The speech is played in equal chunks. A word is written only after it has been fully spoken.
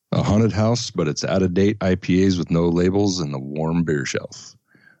haunted house, but it's out-of-date IPAs with no labels and a warm beer shelf.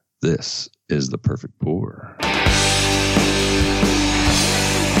 This is the perfect pour.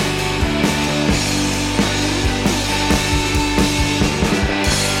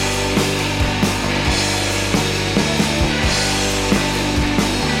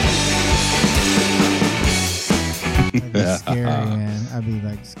 That'd be scary, man. I'd be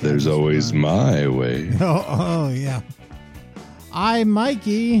like, there's always my way. Oh, yeah. I'm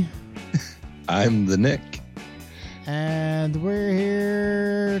Mikey. I'm the Nick. And we're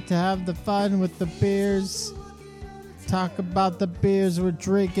here to have the fun with the beers. Talk about the beers we're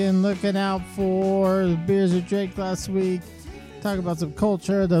drinking, looking out for, the beers we drank last week. Talk about some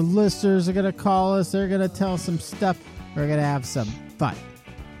culture. The listeners are going to call us. They're going to tell some stuff. We're going to have some fun.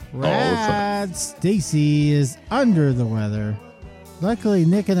 Rad Stacy is under the weather. Luckily,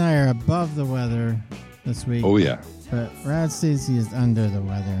 Nick and I are above the weather this week. Oh, yeah. But Rad Stacy is under the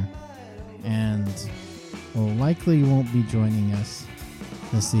weather. And will likely won't be joining us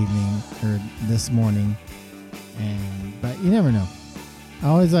this evening or this morning. But you never know. I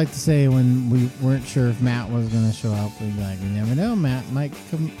always like to say when we weren't sure if Matt was going to show up, we'd be like, you never know, Matt might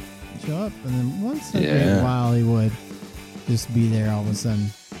come show up. And then once in a great while, he would just be there all of a sudden.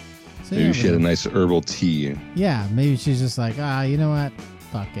 So maybe she had a nice herbal tea. Yeah, maybe she's just like, you know what?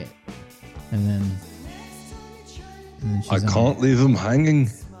 Fuck it. And then I can't leave him hanging.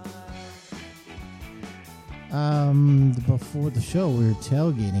 Before the show, we were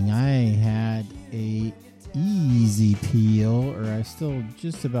tailgating. I had a easy peel, or I still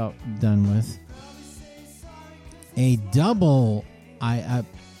just about done with a double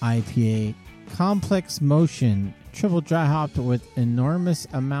IPA, complex motion, triple dry hopped with enormous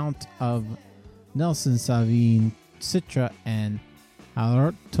amount of Nelson Sauvin, Citra, and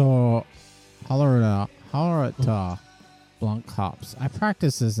Hallertau Blanc hops. I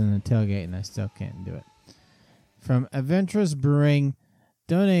practiced this in the tailgate, and I still can't do it. From Adventurous Brewing,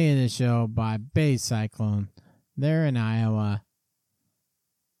 donated to the show by Bay Cyclone. They're in Iowa.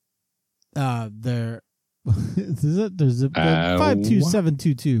 There's a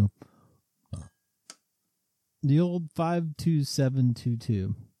 52722. The old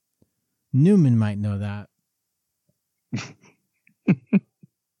 52722. Newman might know that.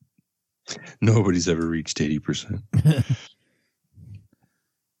 Nobody's ever reached 80%.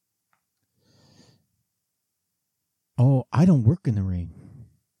 Oh, I don't work in the rain.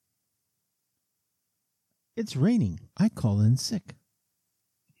 It's raining. I call in sick.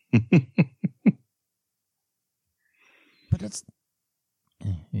 But it's...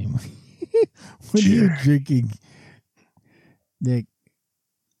 Anyway. What are you drinking, Nick?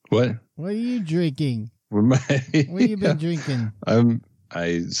 What? What are you drinking? What have you been drinking?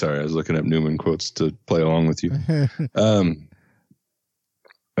 Sorry, I was looking up Newman quotes to play along with you.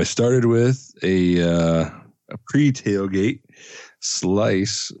 I started with a pre-tailgate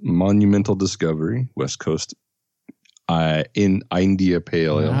Slice Monumental Discovery West Coast in India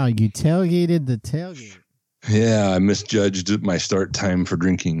Pale Ale. Wow, you tailgated the tailgate. Yeah, I misjudged my start time for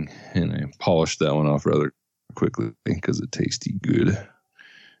drinking, and I polished that one off rather quickly because it tasted good.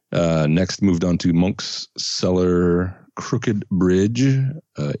 Next, moved on to Monk's Cellar Crooked Bridge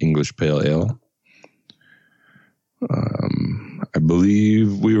English Pale Ale. I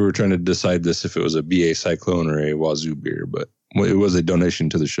believe we were trying to decide this if it was a BA Cyclone or a Wazoo beer, but it was a donation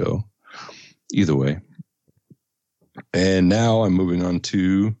to the show. Either way. And now I'm moving on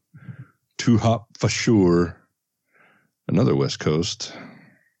to Two Hop for Sure, another West Coast.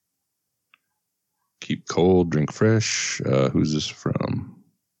 Keep cold, drink fresh. Who's this from?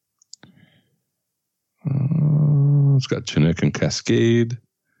 It's got Chinook and Cascade.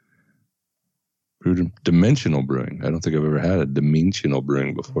 Brewed Dimensional Brewing. I don't think I've ever had a Dimensional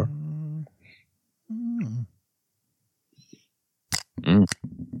Brewing before.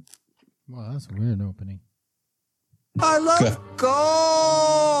 Wow, that's a weird opening. I love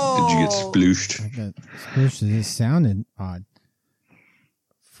gold. Did you get splooshed? I got splooshed. It sounded odd.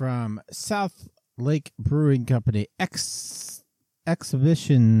 From South Lake Brewing Company,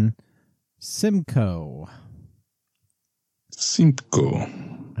 Exhibition Simcoe.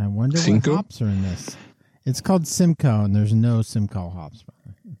 I wonder what hops are in this. It's called Simcoe, and there's no Simcoe hops.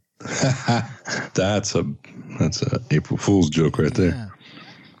 That's a April Fool's joke right there.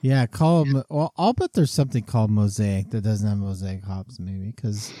 Yeah, call them. Well, I'll bet there's something called Mosaic that doesn't have Mosaic hops, maybe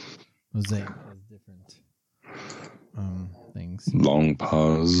because Mosaic has different things. Long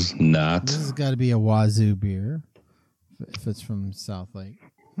pause. Not. This has got to be a Wazoo beer if it's from South Lake.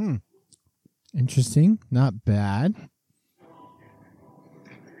 Interesting. Not bad.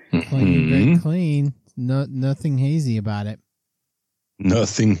 Clean, very clean. No, nothing hazy about it.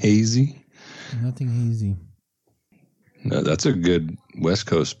 Nothing hazy. Nothing hazy. No, that's a good West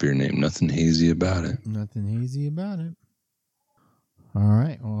Coast beer name. Nothing hazy about it. Nothing hazy about it. All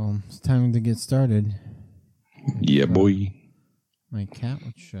right. Well, it's time to get started. Yeah, boy. My cat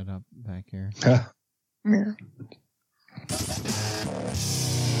would shut up back here.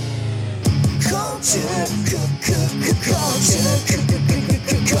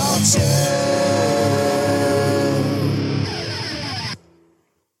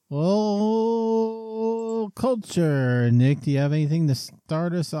 Oh, culture. Nick, do you have anything to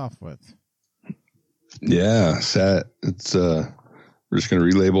start us off with? Yeah, sad. It's we're just gonna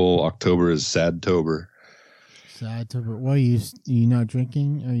relabel October as Sadtober. Sadtober. What, you not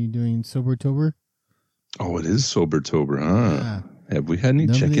drinking? Are you doing Sobertober? Oh, it is Sobertober, huh? Yeah. Have we had any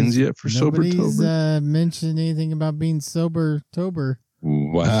check-ins yet for nobody's, Sobertober? Mentioned anything about being Sobertober.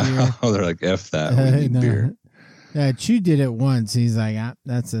 Wow, they're like, F that, we need beer. Yeah, Chew did it once. He's like,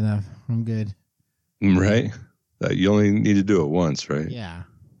 that's enough. I'm good. Right? You only need to do it once, right? Yeah.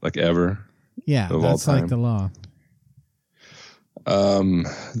 Like ever? Yeah, that's like the law. The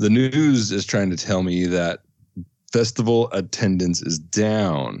news is trying to tell me that festival attendance is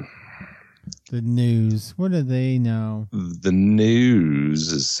down. The news. What do they know? The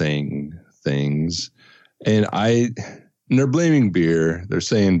news is saying things, and they're blaming beer. They're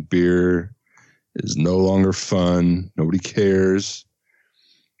saying beer is no longer fun. Nobody cares.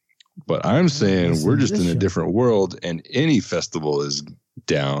 But I'm saying we're just in a different world, and any festival is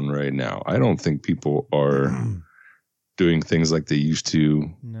down right now. I don't think people are doing things like they used to.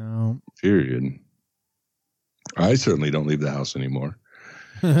 No. Period. I certainly don't leave the house anymore.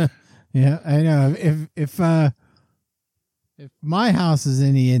 Yeah, I know. If my house is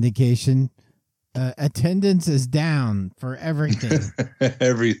any indication, attendance is down for everything.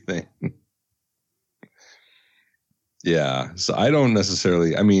 Everything. Yeah. So I don't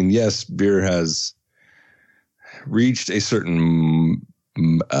necessarily, I mean, yes, beer has reached a certain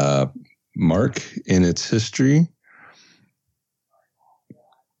mark in its history.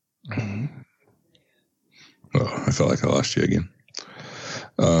 Mm-hmm. Oh, I felt like I lost you again.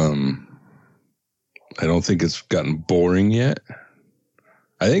 I don't think it's gotten boring yet.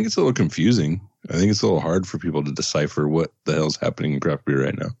 I think it's a little confusing. I think it's a little hard for people to decipher what the hell's happening in craft beer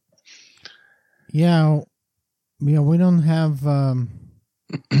right now. Yeah, we don't have. I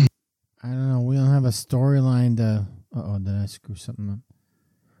don't know. We don't have a storyline to. Did I screw something up?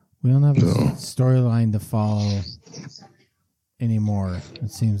 We don't have a storyline to follow anymore. It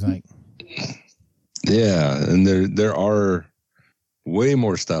seems like. Yeah, and there are way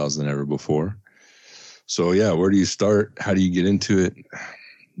more styles than ever before. So yeah, where do you start? How do you get into it?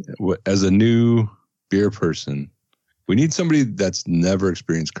 As a new beer person, we need somebody that's never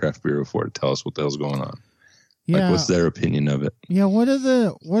experienced craft beer before to tell us what the hell's going on. Yeah. Like, what's their opinion of it? Yeah, what are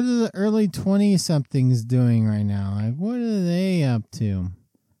the early 20-somethings doing right now? Like, what are they up to?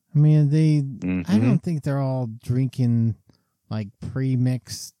 I mean, I don't think they're all drinking like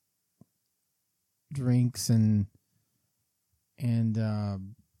pre-mixed drinks and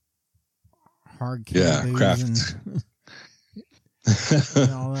hard candy craft and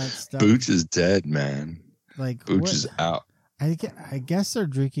all that stuff. Booch is dead, man. Like Booch is out. I guess they're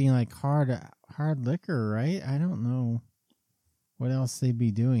drinking like hard liquor, right? I don't know what else they'd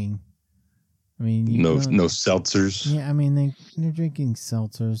be doing. I mean, no seltzers. Yeah, I mean they're drinking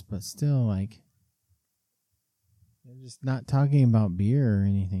seltzers, but still, like, they're just not talking about beer or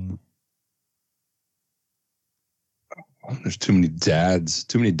anything. There's too many dads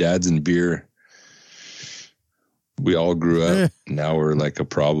in beer. We all grew up. Now we're like a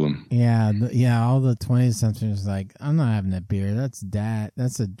problem. Yeah, all the 20-somethings like, I'm not having that beer. That's dad.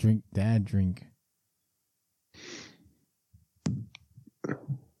 That's a drink dad drink.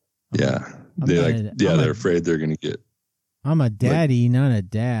 Yeah. They're afraid they're going to get. I'm a daddy, not a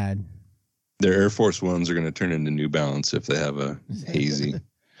dad. Their Air Force Ones are going to turn into New Balance if they have a hazy.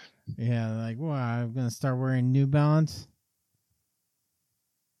 Yeah, like, well, I'm going to start wearing New Balance.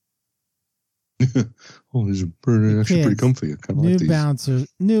 Oh, these are actually pretty comfy. I kind of like these.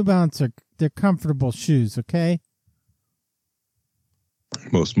 New Balance are they're comfortable shoes, okay?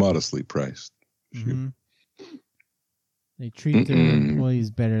 Most modestly priced. Mm-hmm. They treat their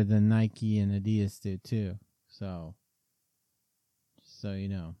employees better than Nike and Adidas do too. So you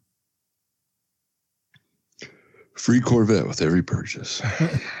know. Free Corvette with every purchase.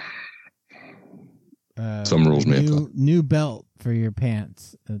 Some rules may apply. New belt for your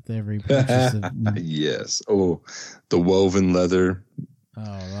pants at every purchase. Yes. Oh, the woven leather. Oh,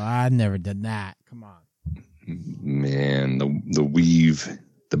 well, I never did that. Come on. Man, the weave,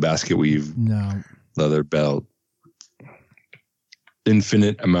 the basket weave. No. Leather belt.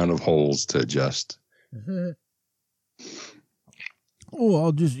 infinite amount of holes to adjust. Oh,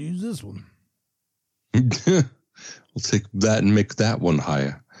 I'll just use this one. We'll take that and make that one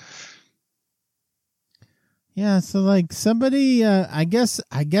higher. Yeah, so like somebody, I guess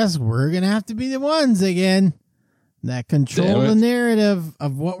we're gonna have to be the ones again that control the narrative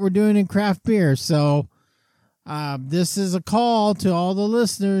of what we're doing in craft beer. So, this is a call to all the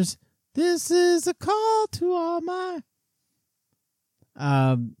listeners. This is a call to all my.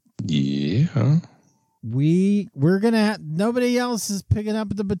 Yeah. We're gonna nobody else is picking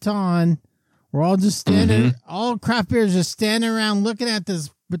up the baton. We're all just standing. All craft beers just standing around looking at this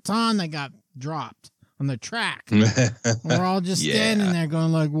baton that got dropped on the track. We're all just standing there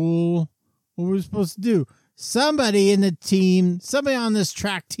going like, well, what are we supposed to do? Somebody in the team, somebody on this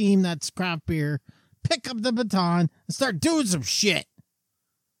track team that's craft beer, pick up the baton and start doing some shit.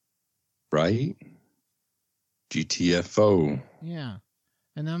 Right? GTFO. Yeah.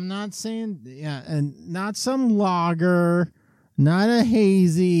 And I'm not saying, and not some lager, not a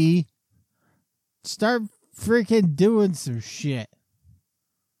hazy. Start freaking doing some shit.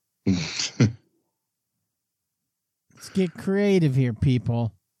 Let's get creative here,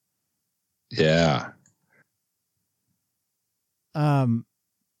 people. Yeah. I've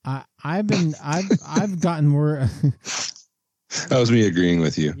gotten more. That was me agreeing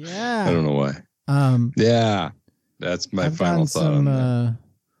with you. Yeah. I don't know why. Yeah. That's my final thought.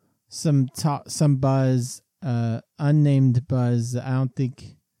 Some buzz, unnamed buzz. I don't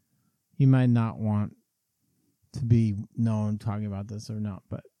think he might not want to be known talking about this or not,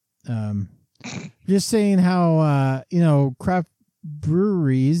 but just saying how craft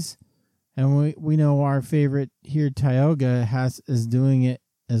breweries, and we know our favorite here, Tioga, is doing it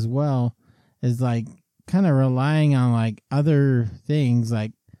as well, is like kind of relying on like other things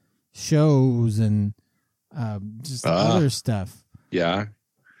like shows and just other stuff. Yeah.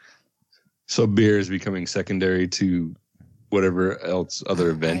 So beer is becoming secondary to whatever else other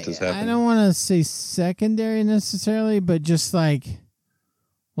event is happening. I don't want to say secondary necessarily, but just like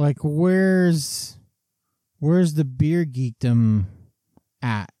where's the beer geekdom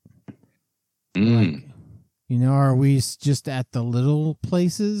at? Like, are we just at the little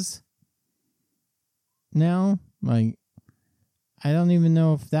places now? Like, I don't even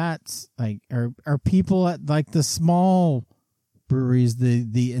know if that's like, are people at like the small breweries,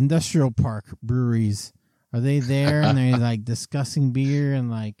 the industrial park breweries, are they there and they're like discussing beer and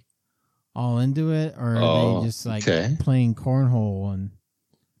like all into it, or are they just like playing cornhole and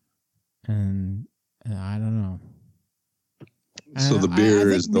I don't know. So the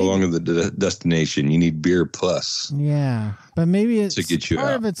beer is no longer the destination. You need beer plus. Yeah, but maybe it's to get you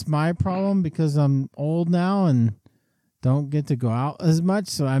part out. of it's my problem because I'm old now and don't get to go out as much,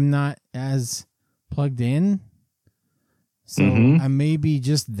 so I'm not as plugged in. So I may be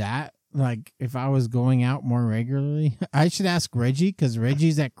just that. Like if I was going out more regularly, I should ask Reggie because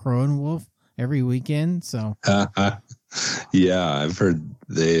Reggie's at Crow and Wolf every weekend. So yeah, I've heard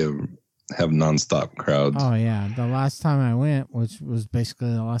they have nonstop crowds. Oh yeah, the last time I went, which was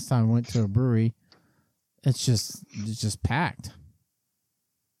basically the last time I went to a brewery, it's just packed.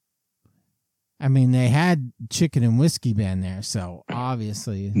 I mean, they had Chicken and Whiskey Band there, so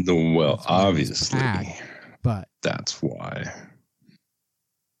obviously. Obviously, packed, but that's why.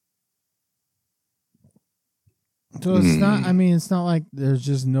 So it's not. I mean, it's not like there's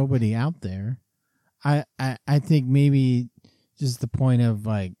just nobody out there. I think maybe just the point of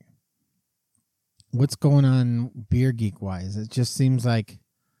like what's going on beer geek wise. It just seems like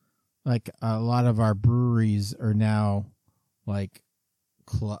a lot of our breweries are now like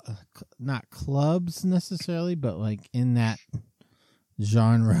not clubs necessarily, but like in that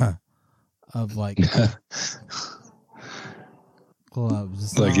genre of like clubs.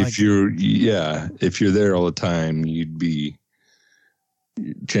 It's like if you're there all the time,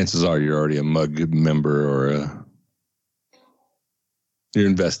 chances are you're already a mug member or you're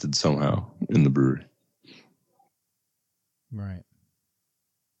invested somehow in the brewery. Right.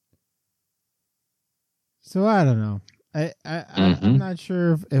 So I don't know. I'm not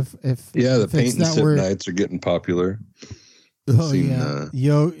sure if the paint and sip nights are getting popular. Oh yeah,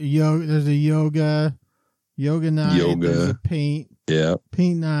 there's a yoga night. There's a paint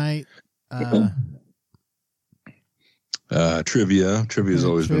night. Trivia has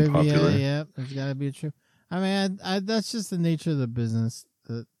always been popular. Yeah, there's got to be a trivia. I mean, that's just the nature of the business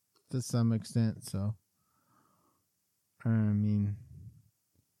to some extent. So, I mean,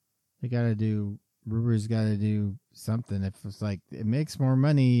 breweries got to do something. If it's like it makes more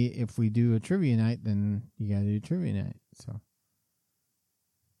money if we do a trivia night, then you got to do trivia night. So,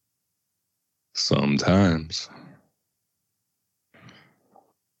 sometimes.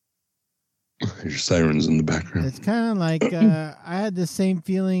 There's sirens in the background. It's kind of like I had the same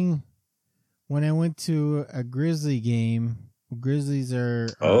feeling when I went to a Grizzly game. Grizzlies are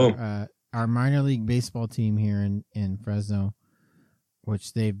our minor league baseball team here in Fresno,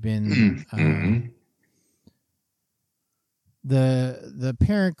 which they've been. The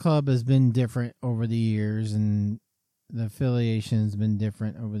parent club has been different over the years, and the affiliation has been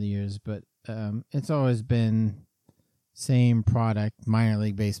different over the years, but it's always been same product, minor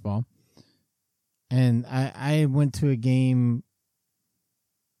league baseball. And I went to a game,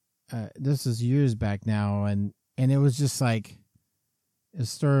 this is years back now, and it was just like, it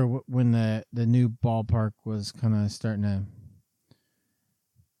started when the new ballpark was kind of starting to,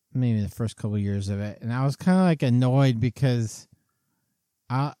 maybe the first couple of years of it. And I was kind of like annoyed because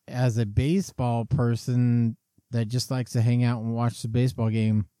I, as a baseball person that just likes to hang out and watch the baseball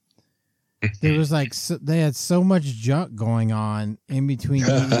game, there was like, they had so much junk going on in between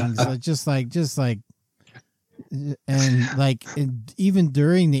innings. just like, and like, even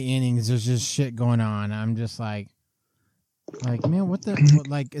during the innings, there's just shit going on. I'm just like, man,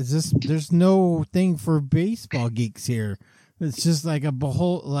 is this, there's no thing for baseball geeks here. It's just like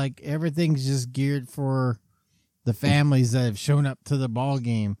like everything's just geared for the families that have shown up to the ball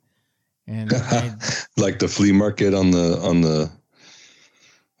game. And like the flea market on the,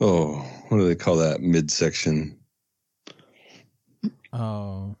 what do they call that midsection?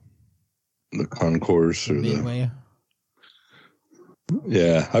 Oh, the concourse or midway.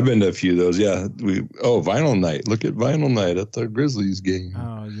 Yeah, I've been to a few of those. Yeah, Vinyl Night. Look at Vinyl Night at the Grizzlies game.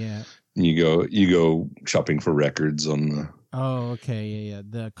 Oh yeah. You go shopping for records on the. Oh, okay, yeah,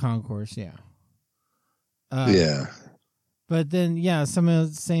 the concourse, yeah. Yeah. But then, yeah, some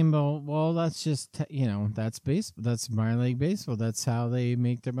of the same. Well, that's just that's baseball. That's minor league baseball. That's how they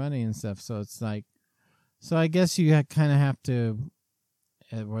make their money and stuff. So it's like, so I guess you kind of have to,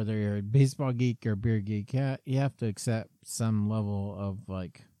 whether you're a baseball geek or a beer geek, you have to accept some level of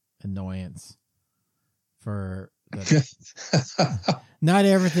like annoyance for. Not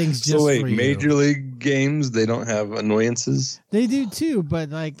everything's just. So wait, for you. Major league games, they don't have annoyances? They do too, but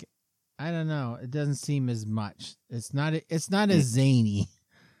like, I don't know. It doesn't seem as much. It's not as zany.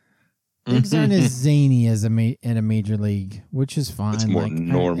 Things aren't as zany as in a major league, which is fine. It's more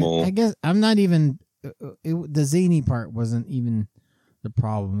normal. I guess I'm not even. The zany part wasn't even the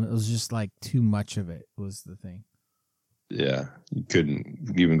problem. It was just like too much of it was the thing. Yeah, you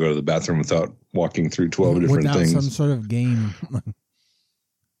couldn't even go to the bathroom without walking through 12 different without things. Some sort of game.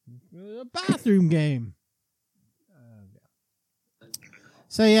 A bathroom game.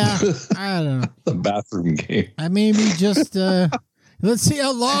 So yeah, I don't know. The bathroom game. I maybe just let's see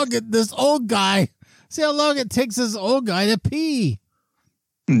how long this old guy. See how long it takes this old guy to pee.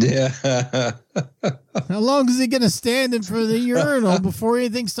 Yeah. How long is he going to stand in front of the urinal before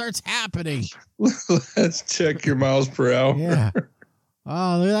anything starts happening? Let's check your miles per hour. Yeah.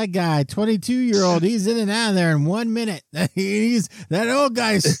 Oh, look at that guy, 22-year-old. He's in and out of there in 1 minute. That old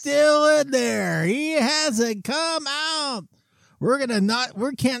guy's still in there. He hasn't come out.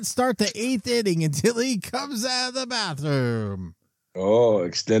 We can't start the 8th inning until he comes out of the bathroom. Oh,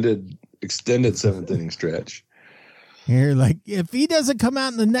 extended 7th inning stretch. Here, like, if he doesn't come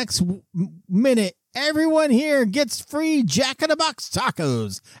out in the next minute, everyone here gets free Jack in the Box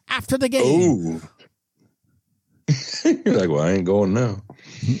tacos after the game. Oh. You're like, well, I ain't going now.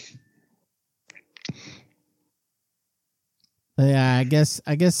 Yeah, I guess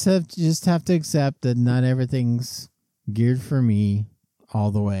I just have to accept that not everything's geared for me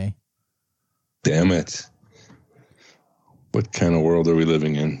all the way. Damn it. What kind of world are we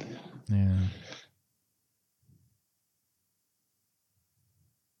living in? Yeah.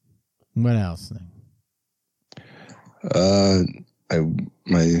 What else?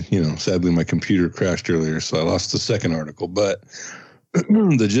 Sadly my computer crashed earlier, so I lost the second article. But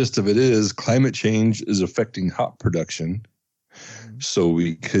the gist of it is climate change is affecting hop production. So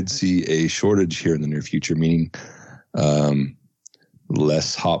we could see a shortage here in the near future, meaning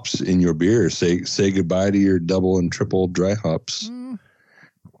less hops in your beer. Say goodbye to your double and triple dry hops.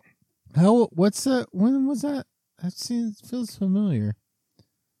 What's that? When was that? That feels familiar.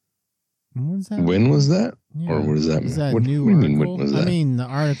 When was that? Yeah. Or what does that mean? Is that what, a new article? I mean, the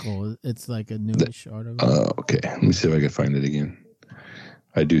article. It's like a newish article. Okay. Let me see if I can find it again.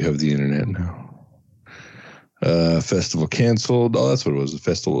 I do have the internet now. Festival canceled. Oh, that's what it was. The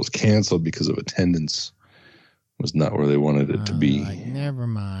festival was canceled because of attendance was not where they wanted it to be. Never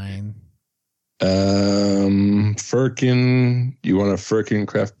mind. Firkin. You want a Firkin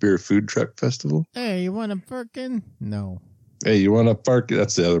craft beer food truck festival? Hey, you want a Firkin? No. Hey, you want a Firkin?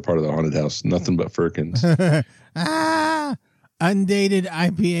 That's the other part of the haunted house. Nothing but Firkins. undated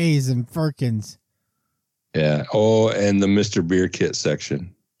IPAs and Firkins. Yeah. Oh, and the Mr. Beer Kit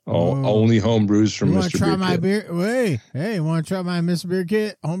section. Oh. Only home brews from You want Mr. to try Beer my Kit. beer? Hey, want to try my Mr. Beer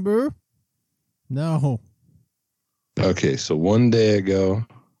Kit homebrew? No. Okay, so one day ago,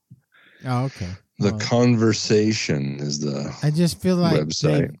 Oh, okay. the Conversation is the I just feel like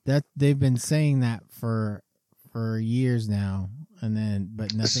website. they've been saying that for years now, and then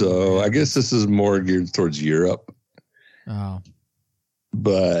but nothing. So I guess this is more geared towards Europe. Oh,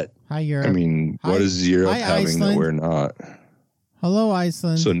 But hi Europe. I mean, what is Europe hi, having Iceland. that we're not? Hello,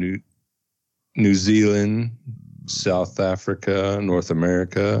 Iceland. So New Zealand, South Africa, North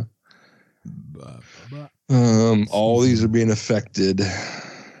America. All these are being affected.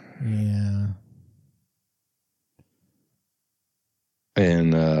 Yeah.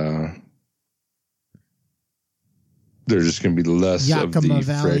 And there's just going to be less Yakima of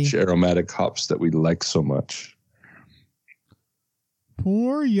the Valley. fresh aromatic hops that we like so much.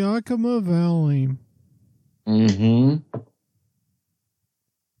 Poor Yakima Valley. Mm-hmm.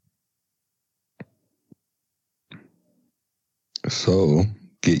 So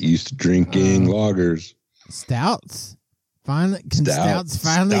get used to drinking lagers. Stouts. Finally, stouts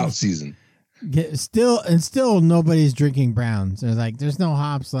finally Stout season. Still nobody's drinking browns. There's no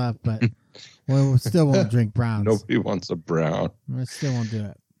hops left, but we still won't drink browns. Nobody wants a brown. We still won't do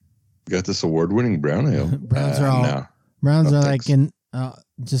it. Got this award-winning brown ale. Browns are all no. Browns No, are thanks. like in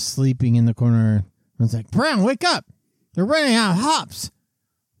just sleeping in the corner. It's like, Brown, wake up! They're running out of hops.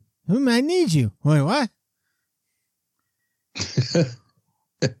 Who might need you? Wait, what?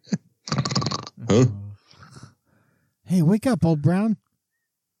 Huh? Hey, wake up, old Brown.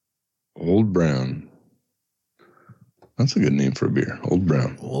 Old Brown. That's a good name for a beer. Old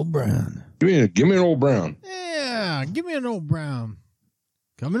Brown. Old Brown. Give me an Old Brown. Yeah, give me an old Brown.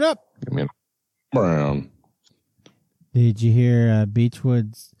 Coming up. Give me an Brown. Did you hear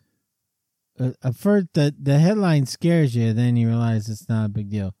Beechwood's? At first, the headline scares you, then you realize it's not a big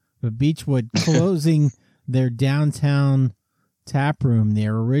deal. But Beechwood closing their downtown tap room,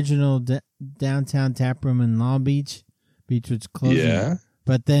 their original downtown tap room in Long Beach. Beechwood's closing Yeah. it.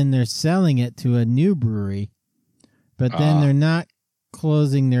 But then they're selling it to a new brewery. But then they're not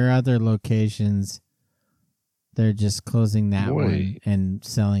closing their other locations. They're just closing that one and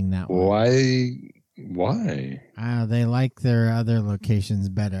selling that one. Why? They like their other locations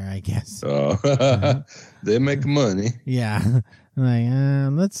better, I guess. Oh, they make money. Yeah.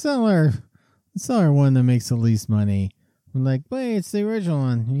 Let's sell our one that makes the least money. I'm like, wait, it's the original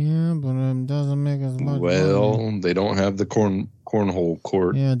one. Yeah, but it doesn't make as much money. They don't have the cornhole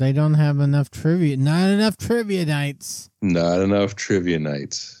court. Yeah, they don't have enough trivia. Not enough trivia nights. Not enough trivia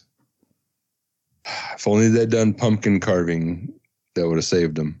nights. If only they'd done pumpkin carving, that would have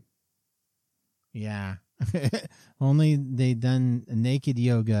saved them. Yeah. Only they done naked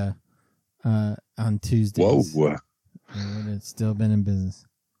yoga on Tuesdays. Whoa. It would have still been in business.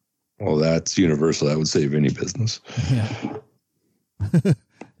 Well, that's universal. That would save any business. Yeah.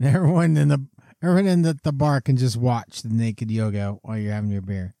 Everyone in the bar can just watch the naked yoga while you're having your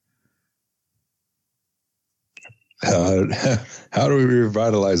beer. How do we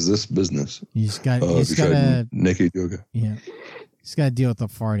revitalize this business? You just gotta naked yoga. Yeah. Just gotta deal with the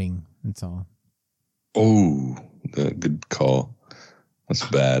farting. That's all. Oh, good call. That's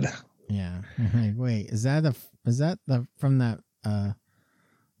bad. Yeah. Like, wait, is that from that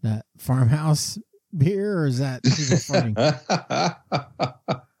farmhouse beer, or is that people farting?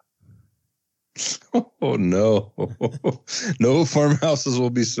 Oh no! No farmhouses will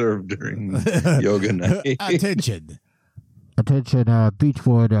be served during yoga night. Attention,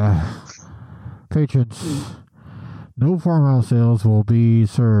 Beechwood patrons. No farmhouse sales will be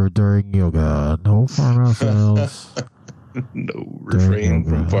served during yoga. No farmhouse sales. No, refrain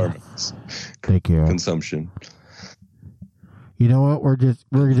from farmhouse. Thank you. Consumption. You know what? We're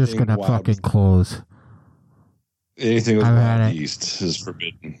just gonna fucking close. Anything with wild yeast is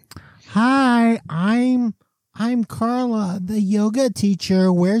forbidden. Hi, I'm Carla, the yoga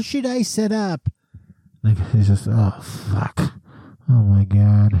teacher. Where should I set up? Like, he's just, oh fuck, oh my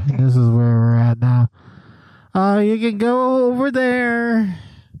god, this is where we're at now. You can go over there.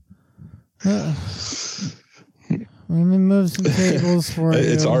 Let me move some tables for you.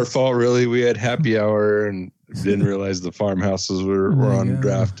 It's our fault, really. We had happy hour and didn't realize the farmhouses were on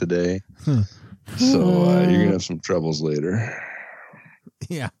draft today. So you're gonna have some troubles later.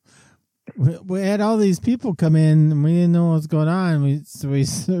 Yeah. We had all these people come in and we didn't know what was going on. We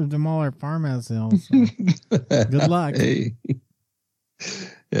served them all our farmhouse sales. So. Good luck. Hey.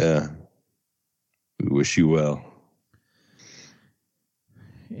 Yeah. We wish you well.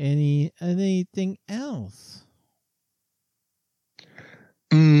 Anything else?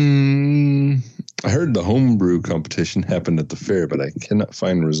 I heard the homebrew competition happened at the fair, but I cannot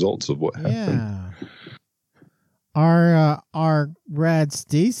find results of what happened. Yeah. Our Rad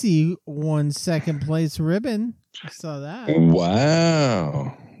Stacy won second place ribbon. I saw that.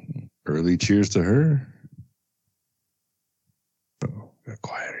 Wow. Early cheers to her. Oh, got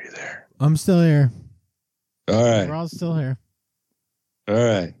quiet. Are you there? I'm still here. All right. We're all still here. All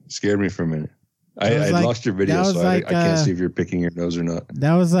right. Scared me for a minute. I lost your video, so I can't see if you're picking your nose or not.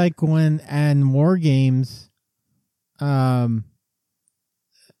 That was like when in War Games, and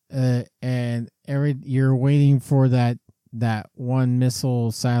you're waiting for that one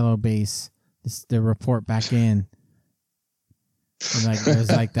missile silo base to report back in. And like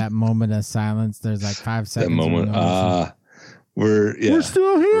there's like that moment of silence. There's like 5 seconds. That moment. We're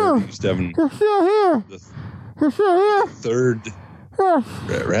still here. We're still here. We're still here. Third.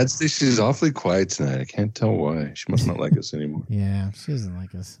 Rad Stacy's awfully quiet tonight. I can't tell why. She must not like us anymore. Yeah, she doesn't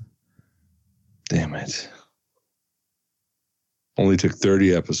like us. Damn it. Only took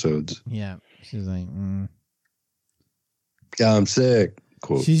 30 episodes. Yeah, she's like, Yeah, I'm sick.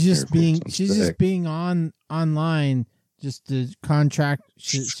 Quote, she's just being online just to contract.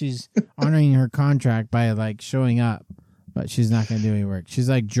 She's honoring her contract by like showing up, but she's not going to do any work. She's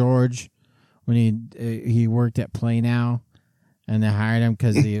like George when he worked at Play Now. And they hired him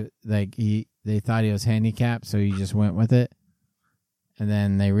because they thought he was handicapped, so he just went with it. And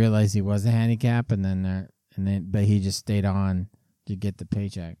then they realized he wasn't handicapped, but he just stayed on to get the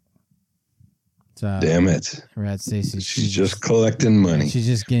paycheck. So damn it, Rad Stacy, she's just collecting money. She's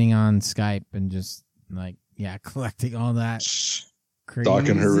just getting on Skype and just like collecting all that crazy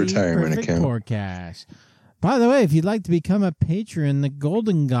stalking her retirement account. Poor cash. By the way, if you'd like to become a patron, the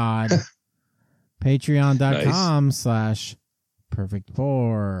Golden God,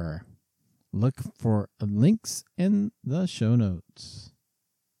 patreon.com/perfect4. Look for links in the show notes.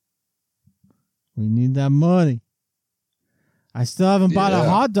 We need that money. I still haven't bought a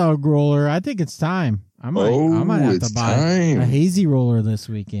hot dog roller. I think it's time. I might have to buy a hazy roller this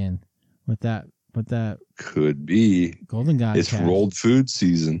weekend with that could be Golden God. It's cash. rolled food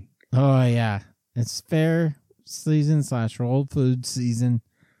season. Oh yeah, it's fair season / rolled food season.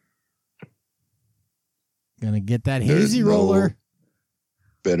 Gonna get that hazy roller.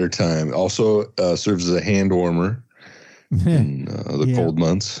 Better time. Also serves as a hand warmer in the cold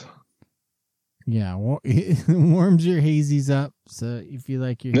months. Yeah, warms your hazies up. So if you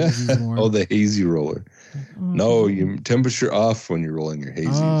like your hazies warm. Oh, the hazy roller. No, you temperature off when you're rolling your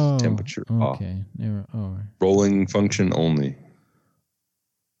hazies. Temperature off. Okay. Rolling function only.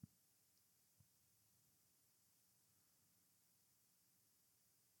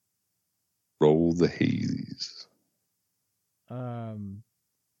 Roll the hazies.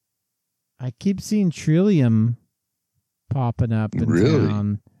 I keep seeing Trillium popping up in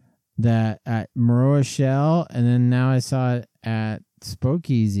town that at Maroa Shell, and then now I saw it at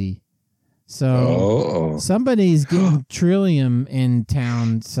Spokeasy. So somebody's getting Trillium in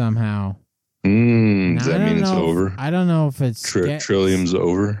town somehow. Does that mean it's over? I don't know if it's Trillium's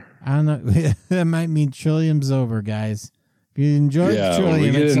over. I don't know. That might mean Trillium's over, guys. If you enjoyed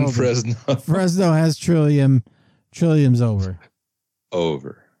Trillium, it's over. Fresno. Fresno has Trillium. Trillium's over.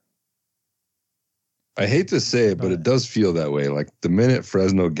 Over. I hate to say it, but it does feel that way. Like the minute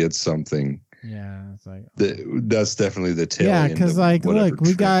Fresno gets something, it's like that's definitely the tail. Yeah, because like, look,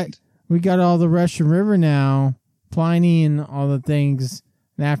 we got all the Russian River now, Pliny, and all the things.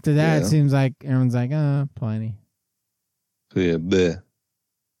 And after that, it seems like everyone's like, Pliny. Yeah, bleh.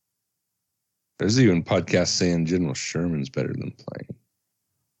 There's even podcasts saying General Sherman's better than Pliny.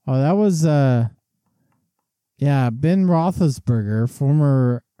 Oh, that was Ben Roethlisberger,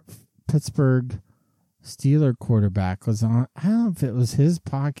 former Pittsburgh Steeler quarterback, was on. I don't know if it was his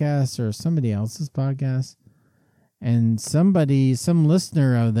podcast or somebody else's podcast, and some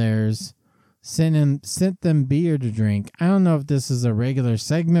listener of theirs sent them beer to drink. I don't know if this is a regular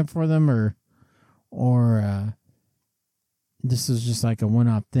segment for them or this is just like a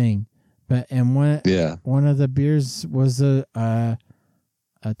one-off thing. But one of the beers was a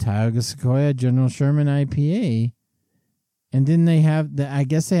Tioga Sequoia General Sherman IPA, and then they have I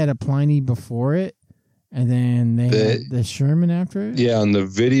guess they had a Pliny before it, and then they had the Sherman after it. Yeah, on the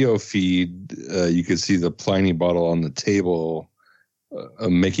video feed, you could see the Pliny bottle on the table,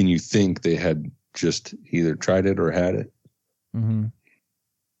 making you think they had just either tried it or had it. Mm-hmm.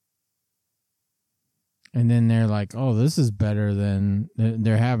 And then they're like, "Oh, this is better than."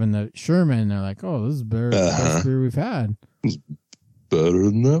 They're having the Sherman. They're like, "Oh, this is better than the best beer we've had." It's better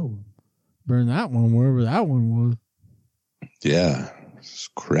than that one. Better than that one, wherever that one was. Yeah, it's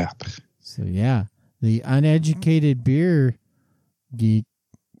crap. So yeah, the uneducated beer geek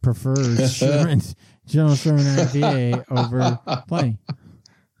prefers General Sherman IPA over Pliny.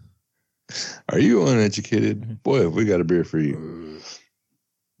 Are you uneducated? Boy, have we got a beer for you.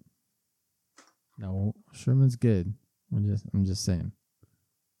 No, Sherman's good. I'm just saying.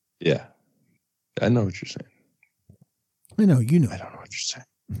 Yeah. I know what you're saying. I know, you know. I don't know what you're saying.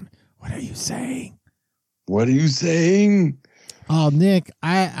 What are you saying? What are you saying? Oh, Nick,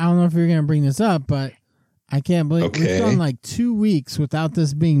 I don't know if you're going to bring this up, but I can't believe we've gone like 2 weeks without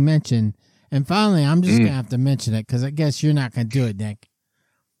this being mentioned. And finally, I'm just going to have to mention it because I guess you're not going to do it, Nick.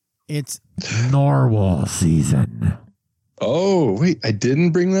 It's narwhal season. Oh, wait, I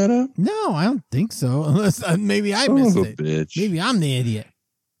didn't bring that up? No, I don't think so. Unless maybe I missed it. Bitch. Maybe I'm the idiot.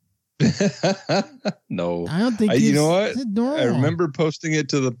 No. I don't think you know what? Normal. I remember posting it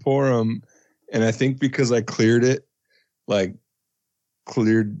to the forum, and I think because I cleared it,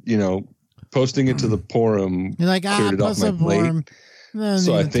 posting it to the forum, you're like, cleared it off my plate.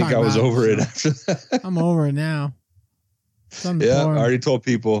 So I think I was over it after that. I'm over it now. Yeah, I already told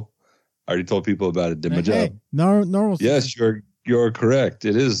people about it. Did my job. Normal. Yes, you're correct.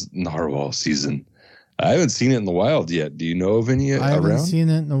 It is narwhal season. I haven't seen it in the wild yet. Do you know of any around? I haven't seen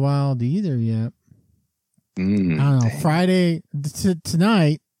it in the wild either yet. I don't know. Dang. Friday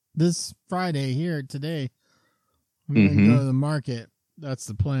tonight, this Friday here today, I'm going to go to the market. That's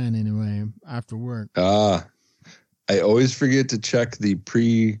the plan anyway, after work. I always forget to check the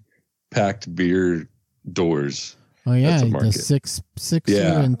pre-packed beer doors. Oh, yeah, the six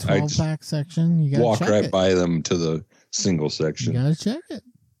and 12-pack section. You gotta walk check right it. by them to the single section. You got to check it.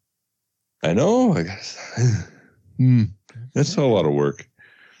 I know. I guess. That's a lot of work.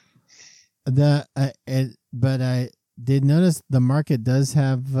 But I did notice the market does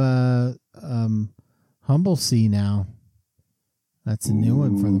have Humble Sea now. That's a new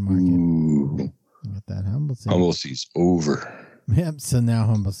one for the market. You got that Humble Sea. Humble Sea's over. Yep. So now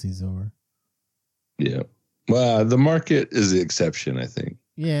Humble Sea's over. Yeah. Well, the market is the exception, I think.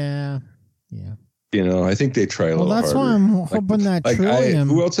 Yeah. Yeah. I think they try a little harder. Well, that's why I'm hoping that Trillium.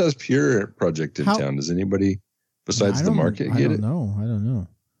 Who else has Pure Project in town? Does anybody besides the market get it? I don't know.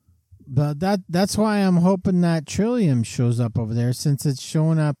 But that's why I'm hoping that Trillium shows up over there, since it's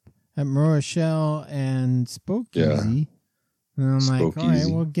showing up at Rochelle and Spokeeasy. Yeah. And I'm like, all right,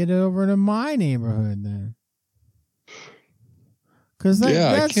 we'll get it over to my neighborhood then.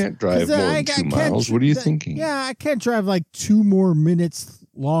 I can't drive more than 2 miles. What are you thinking? Yeah, I can't drive like 2 more minutes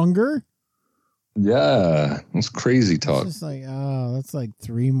longer. Yeah, that's crazy talk. It's just like, that's like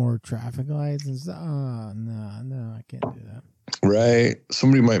 3 more traffic lights and stuff. Oh, no, I can't do that. Right.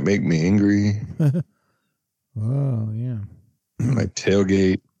 Somebody might make me angry. Oh, yeah. My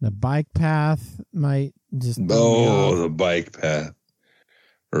tailgate. The bike path might just... the bike path.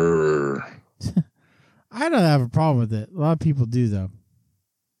 I don't have a problem with it. A lot of people do, though.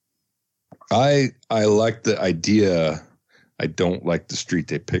 I like the idea. I don't like the street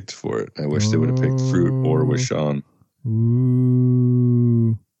they picked for it. I wish they would have picked Fruit or Wishon.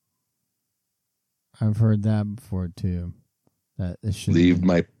 Ooh. I've heard that before, too. That it should leave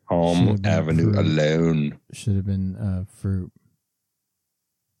my Palm Avenue alone. Should have been Fruit.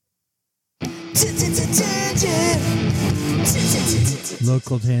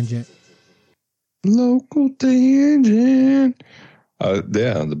 Local tangent. Yeah,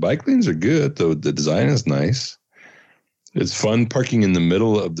 the bike lanes are good. The design is nice. It's fun parking in the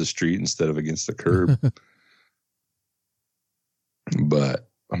middle of the street instead of against the curb. But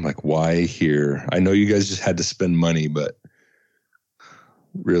I'm like, why here? I know you guys just had to spend money, but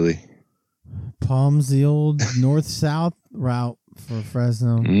really? Palm's the old north-south route for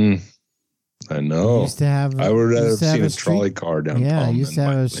Fresno. I know. I would rather have seen a trolley car down Palm. Yeah, I used to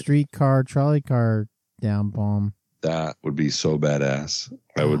have a streetcar, trolley car down Palm. That would be so badass.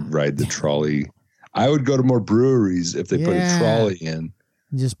 I would ride the trolley. I would go to more breweries if they put a trolley in.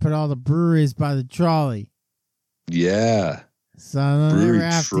 Just put all the breweries by the trolley. Yeah. So I'll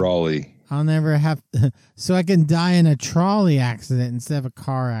never have to, so I can die in a trolley accident instead of a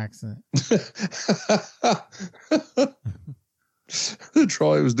car accident. The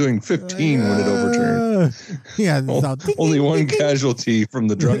trolley was doing 15 when it overturned. Yeah. Only one casualty from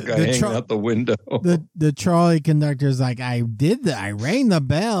the drunk guy hanging out the window. The trolley conductor's like, I rang the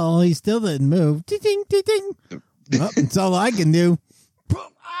bell. He still didn't move. Ding, ding, ding, ding. Well, that's all I can do.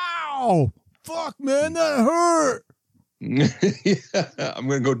 Ow! Fuck, man, that hurt. Yeah, I'm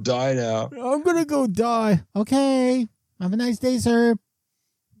going to go die now. I'm going to go die. Okay. Have a nice day, sir.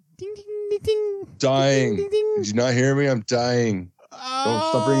 Ding, ding, ding, ding. Dying. Ding, ding, ding. Did you not hear me? I'm dying. Don't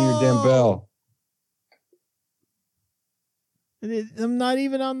stop ringing your damn bell. I'm not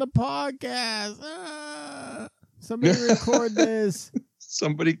even on the podcast. Somebody record this.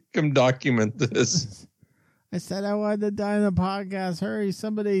 Somebody come document this. I said I wanted to die in the podcast. Hurry,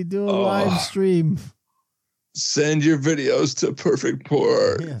 somebody do a live stream. Send your videos to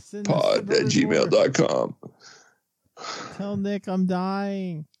perfectpod@gmail.com. Tell Nick I'm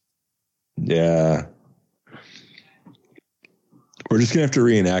dying. Yeah. We're just going to have to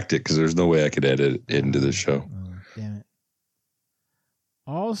reenact it because there's no way I could edit it into the show. Oh, damn it.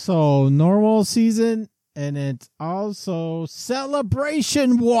 Also, normal season, and it's also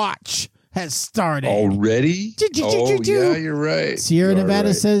Celebration Watch has started. Already? Yeah, you're right. Sierra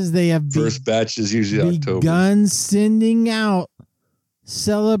Nevada says they have first batch is usually October. Begun sending out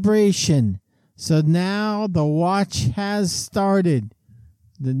Celebration. So now the watch has started.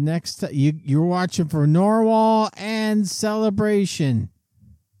 The next you're watching for Norwal and Celebration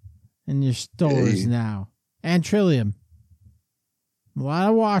in your stores now, and Trillium. A lot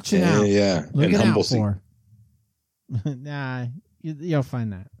of watching out. Yeah, looking out for. Nah, you'll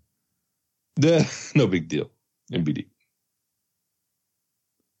find that. No big deal. NBD.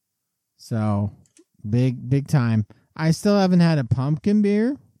 So big time. I still haven't had a pumpkin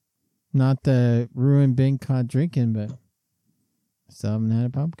beer, not the ruined Bing caught drinking, but. Still haven't had a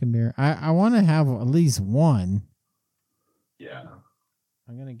pumpkin beer. I want to have at least one. Yeah.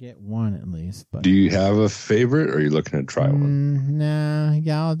 I'm going to get one at least. But do you have a favorite or are you looking to try one? Nah.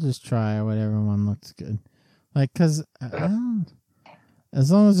 Yeah, I'll just try whatever one looks good. Like, because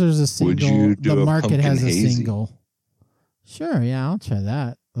as long as there's a single, the market has a single. Sure, yeah, I'll try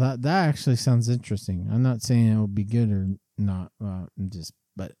that. That actually sounds interesting. I'm not saying it will be good or not, but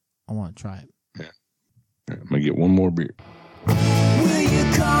I want to try it. Yeah. I'm going to get one more beer. Will you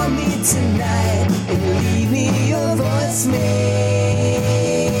call me tonight and leave me your voicemail?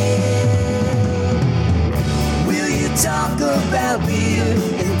 Will you talk about beer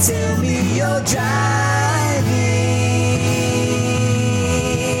and tell me you're driving?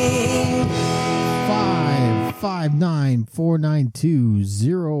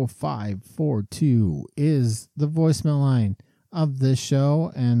 559-492-0542 is the voicemail line of this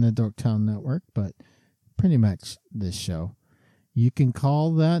show and the Dorktown Network, but pretty much this show. You can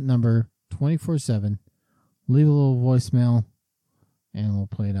call that number 24/7, leave a little voicemail, and we'll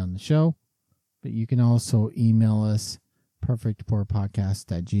play it on the show. But you can also email us,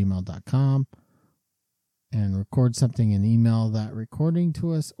 perfectpourpodcast@gmail.com, and record something and email that recording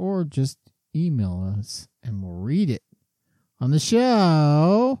to us, or just email us and we'll read it on the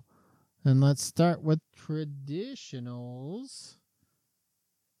show. And let's start with traditionals.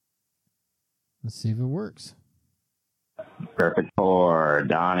 Let's see if it works. Perfect for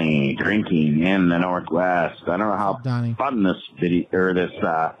Donnie drinking in the Northwest. I don't know how fun this video or this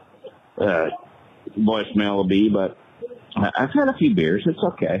voicemail will be, but I've had a few beers. It's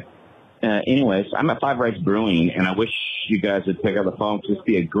okay. Anyways, I'm at Five Rights Brewing, and I wish you guys would pick up the phone because it'd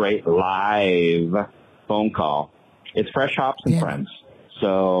be a great live phone call. It's Fresh Hops and Friends.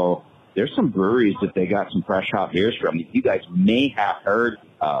 So there's some breweries that they got some fresh hop beers from that you guys may have heard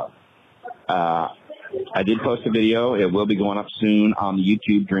of. I did post a video. It will be going up soon on the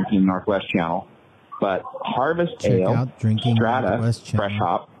YouTube Drinking Northwest channel. But Harvest Ale, Strata, Fresh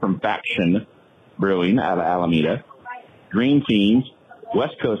Hop from Faction Brewing out of Alameda. Green Fiends,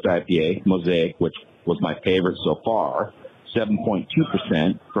 West Coast IPA, Mosaic, which was my favorite so far,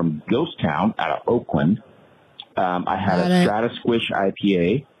 7.2% from Ghost Town out of Oakland. I had a Strata Squish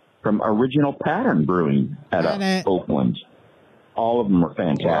IPA from Original Pattern Brewing out of Oakland. All of them were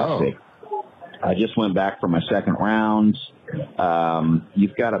fantastic. Wow. I just went back for my second round.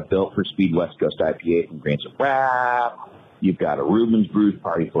 You've got a Built for Speed West Coast IPA from Grains of Wrath. You've got a Reuben's Brewed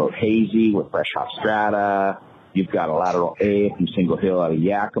Party Float Hazy with Fresh Hop Strata. You've got a Lateral A from Single Hill out of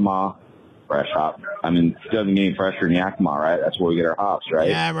Yakima. Fresh hop. I mean, it doesn't get any fresher than Yakima, right? That's where we get our hops, right?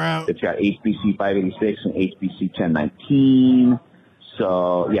 Yeah, bro. It's got HBC 586 and HBC 1019.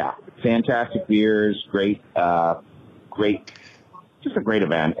 So, yeah, fantastic beers. Great, just a great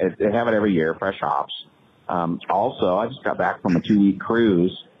event. They have it every year, Fresh Hops. Also, I just got back from a 2-week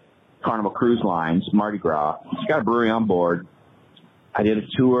cruise, Carnival Cruise Lines, Mardi Gras. It's got a brewery on board. I did a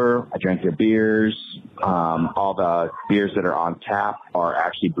tour. I drank their beers. All the beers that are on tap are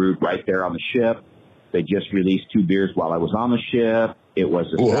actually brewed right there on the ship. They just released 2 beers while I was on the ship. It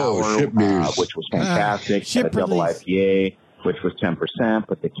was a sour, which was fantastic, and a double IPA, which was 10%,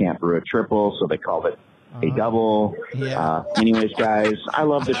 but they can't brew a triple, so they called it a double. Anyways, guys, I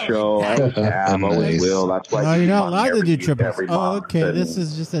love the show. I always have, always will. That's why. No, you're not allowed to do triples. Oh, okay. This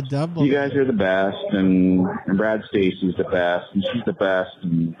is just a double. You guys are the best, and Brad Stacy's the best, and she's the best,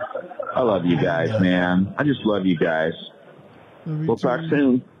 and I love you guys, man. I just love you guys. We'll talk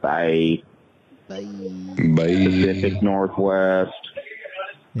soon. Bye. Bye. Pacific Northwest.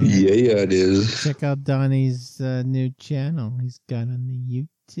 Yeah, it is. Check out Donnie's new channel he's got on the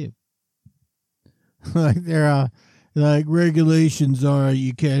YouTube. Like like regulations are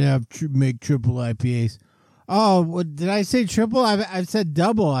you can't have make triple IPAs. Oh, what, did I say triple? I said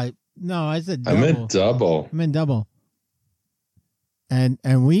double. I said double. I meant double. I meant double. And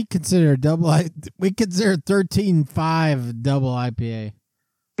we consider we consider 13.5 double IPA.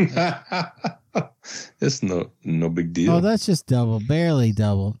 It's no big deal. Oh, that's just double, barely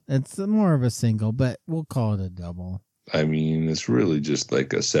double. It's more of a single, but we'll call it a double. I mean, it's really just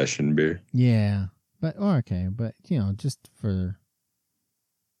like a session beer. Yeah, but okay, but just for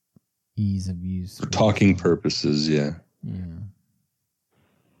ease of use, For talking purposes, yeah. Yeah.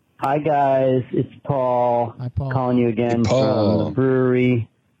 Hi guys, it's Paul. Hi, Paul. Calling you again Paul. from the brewery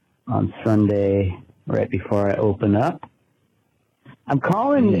on Sunday, right before I open up. I'm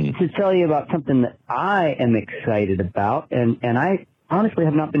calling to tell you about something that I am excited about, and I honestly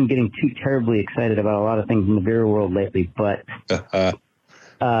have not been getting too terribly excited about a lot of things in the beer world lately, but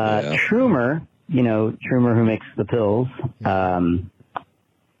Trumer, Trumer who makes the pills, a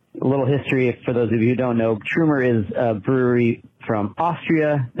little history for those of you who don't know. Trumer is a brewery from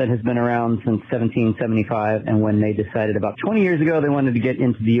Austria that has been around since 1775, and when they decided about 20 years ago they wanted to get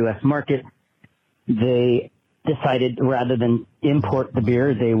into the U.S. market, they decided rather than import the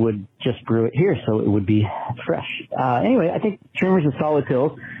beer, they would just brew it here so it would be fresh. Anyway, I think Trumer's a solid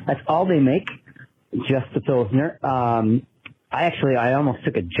pills. That's all they make, just the Pilsner. I almost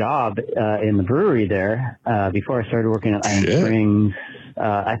took a job in the brewery there before I started working at Iron Springs.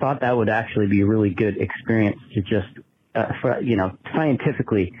 I thought that would actually be a really good experience to just,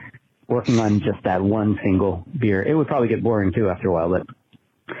 scientifically working on just that one single beer. It would probably get boring too after a while, but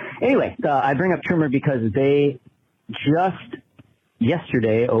anyway, I bring up Trumer because they just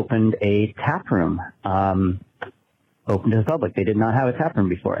yesterday opened a tap room, open to the public. They did not have a tap room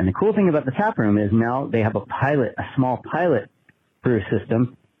before. And the cool thing about the tap room is now they have a small pilot brew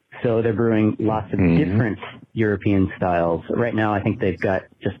system. So they're brewing lots of different European styles. Right now, I think they've got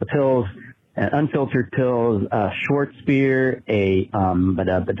just the pills, unfiltered pills, Schwarzbier, a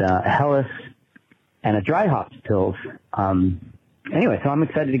Helles, and a dry hopped pills. Anyway, so I'm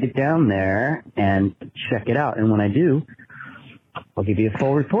excited to get down there and check it out. And when I do, I'll give you a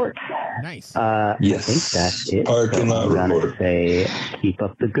full report. Nice. Yes. I think that's it. Parking lot I'm going report. to say, keep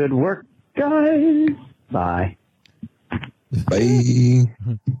up the good work, guys. Bye. Bye.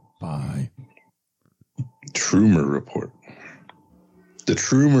 Bye. Trumer report. The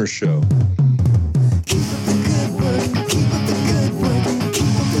Trumer Show. Keep up the good work, keep up the good work,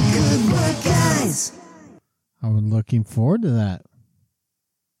 keep up the good work, guys. I'm looking forward to that,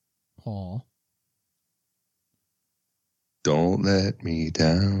 Paul. Don't let me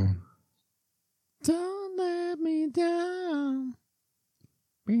down. Don't let me down.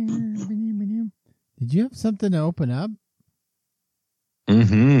 Did you have something to open up?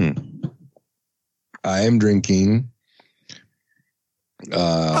 I am drinking.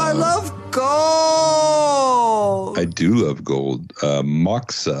 I love gold. I do love gold.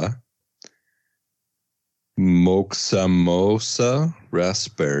 Moxa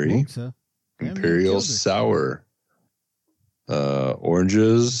raspberry. Moxa. Imperial sour.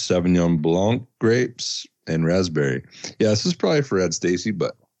 Oranges, Sauvignon Blanc grapes, and raspberry. Yeah, this is probably for Ed Stacy,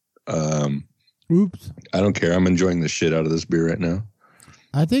 but oops. I don't care. I'm enjoying the shit out of this beer right now.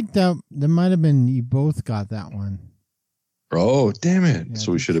 I think that might have been you both got that one. Oh, damn it. Yeah,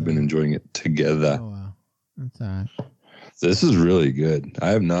 So we should have been enjoying it together. Oh, wow. That's all right. This is really good. I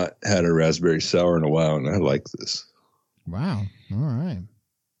have not had a raspberry sour in a while, and I like this. Wow. All right.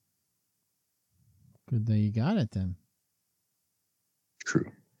 Good that you got it then.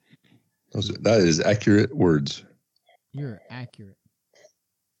 True. That is accurate words. You're accurate.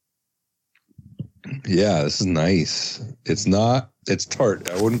 Yeah, this is nice. It's tart.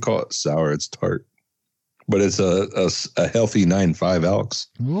 I wouldn't call it sour. It's tart. But it's a healthy 9.5 Alks.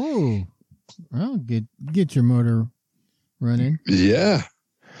 Whoa. Well, get your motor running. Yeah.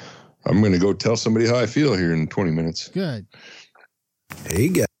 I'm going to go tell somebody how I feel here in 20 minutes. Good. Hey,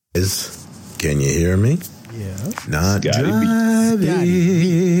 guys. Can you hear me? Yeah. Not Scotty B.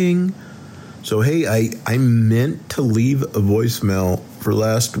 driving. So, hey, I meant to leave a voicemail for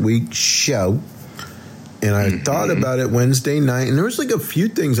last week's show. And I thought about it Wednesday night. And there was like a few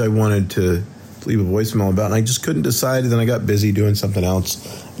things I wanted to leave a voicemail about. And I just couldn't decide. And then I got busy doing something else.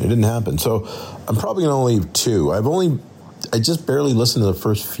 And it didn't happen. So I'm probably going to leave two. I just barely listened to the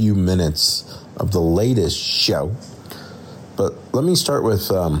first few minutes of the latest show. But let me start with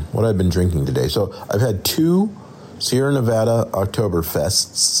what I've been drinking today. So I've had 2 Sierra Nevada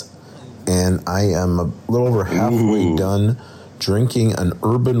Oktoberfests, and I am a little over halfway done drinking an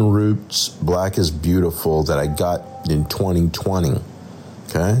Urban Roots Black is Beautiful that I got in 2020.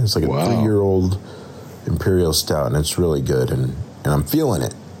 Okay, it's like a 3-year-old Imperial Stout, and it's really good, and I'm feeling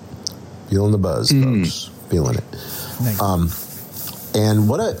it. Feeling the buzz, folks. Feeling it. Nice. And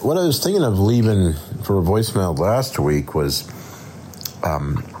what I was thinking of leaving for a voicemail last week was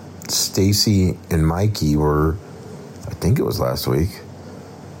Stacy and Mikey were, I think it was last week,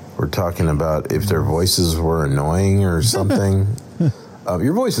 were talking about if their voices were annoying or something.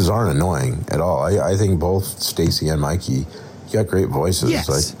 Your voices aren't annoying at all. I think both Stacy and Mikey, you got great voices. Yes.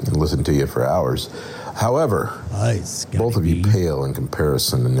 I can listen to you for hours. However, both of you pale in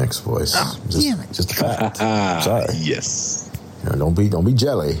comparison to Nick's voice. Just a fact. Sorry. Yes. You know, don't be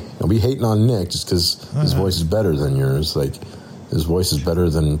jelly. Don't be hating on Nick just because his voice is better than yours. Like, his voice is better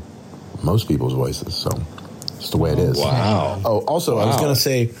than most people's voices. So, it's the way it is. Wow. Oh, also, I was going to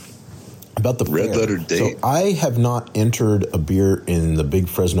say about the Red fair. Letter Date. So, I have not entered a beer in the Big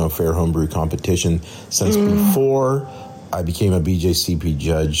Fresno Fair Homebrew Competition since before I became a BJCP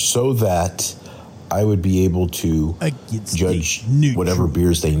judge, so that I would be able to judge whatever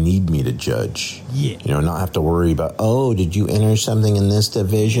beers they need me to judge. Yeah. You know, not have to worry about, oh, did you enter something in this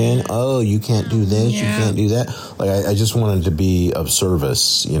division? Oh, you can't do this, you can't do that. Like, I just wanted to be of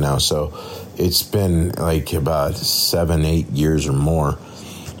service, you know, so it's been like about 7-8 years or more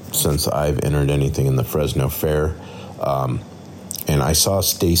since I've entered anything in the Fresno Fair. And I saw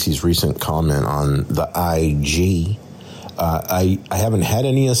Stacy's recent comment on the IG. I haven't had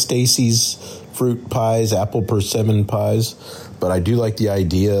any of Stacy's fruit pies, apple persimmon pies, but I do like the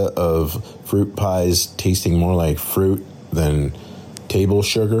idea of fruit pies tasting more like fruit than table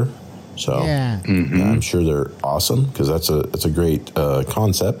sugar. So Yeah. I'm sure they're awesome because that's a great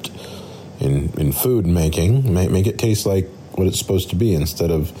concept in food making. Make it taste like what it's supposed to be instead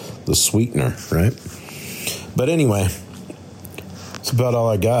of the sweetener, right? But anyway, that's about all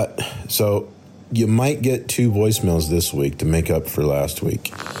I got. So you might get 2 voicemails this week to make up for last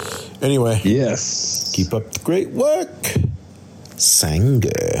week. Anyway, Yes. keep up the great work. Sanger.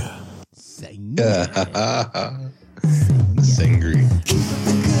 Sangry.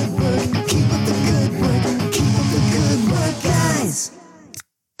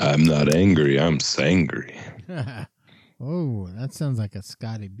 I'm not angry. I'm sangry. Oh, that sounds like a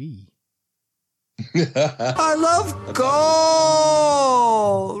Scotty B. I love gold.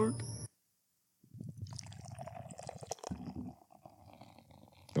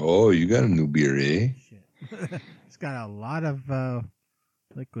 Oh, you got a new beer, eh? It's got a lot of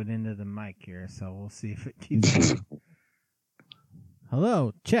liquid into the mic here, so we'll see if it keeps going.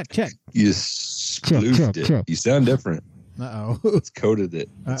 Hello, check. You sploofed it. check. You sound different. Uh-oh. It's coated it.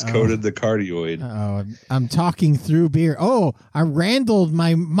 It's coated the cardioid. Uh-oh. I'm talking through beer. Oh, I randled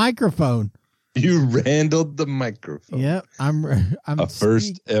my microphone. You randled the microphone. Yep. I'm A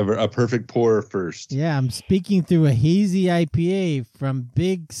perfect pour first. Yeah, I'm speaking through a hazy IPA from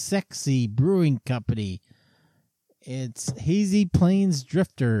Big Sexy Brewing Company. It's Hazy Plains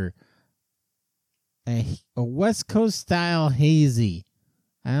Drifter, a West Coast style hazy.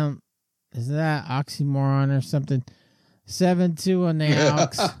 Is that oxymoron or something? 7.2 on the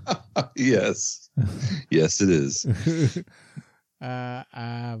Alex. Yes. Yes, it is.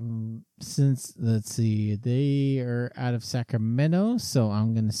 Since let's see, they are out of Sacramento, so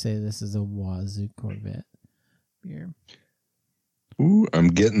I'm gonna say this is a Wazoo Corvette beer. Ooh, I'm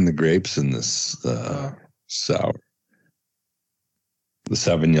getting the grapes in this sour. The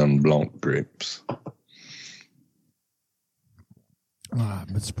Sauvignon Blanc grapes.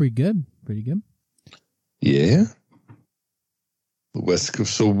 It's pretty good. Pretty good. Yeah. The West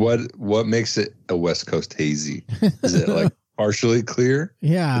Coast. So what makes it a West Coast hazy? Is it like partially clear?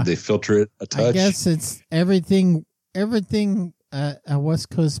 Yeah. Did they filter it a touch? I guess it's everything a West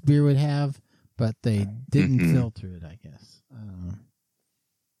Coast beer would have, but they didn't filter it, I guess. I don't know.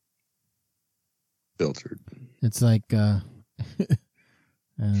 Filtered. It's like I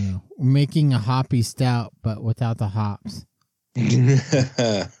don't know, making a hoppy stout but without the hops.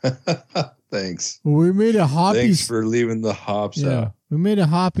 Thanks. We made a hoppy Thanks for leaving the hops out. We made a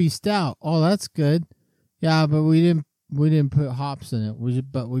hoppy stout. Oh, that's good. Yeah, but we didn't put hops in it.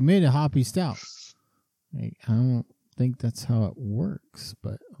 But we made a hoppy stout. Like, I don't think that's how it works,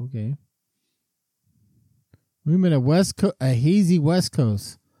 but okay. We made a hazy West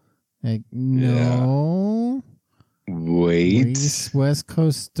Coast. Like, no. Wait. West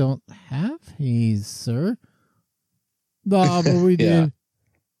Coast don't have haze, sir. No, but we did.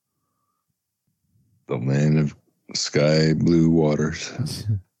 The land of sky blue waters.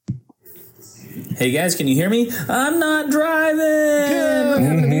 Hey guys, can you hear me? I'm not driving. I'm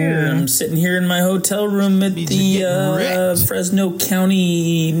having a beer. I'm sitting here in my hotel room at the Fresno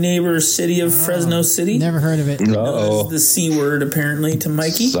County neighbor city of Fresno City. Never heard of it. That's the C word apparently to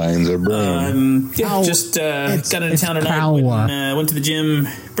Mikey. Signs are brewing. Just got into town tonight. Went to the gym,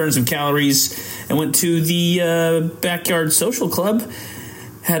 burned some calories, and went to the backyard social club.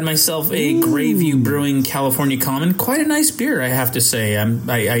 Had myself a Grayview Brewing California Common. Quite a nice beer, I have to say.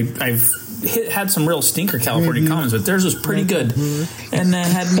 I've had some real stinker California Commons, but theirs was pretty good. And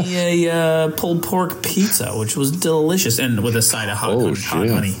had me a pulled pork pizza, which was delicious, and with a side of hot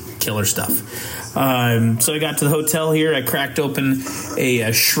honey. Killer stuff. So I got to the hotel here. I cracked open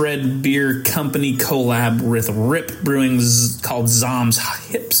a Shred Beer Company collab with Rip Brewing called Zom's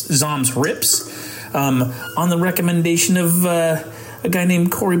Rips. On the recommendation of a guy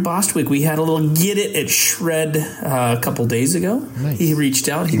named Corey Bostwick. We had a little get it at Shred a couple days ago. Nice. He reached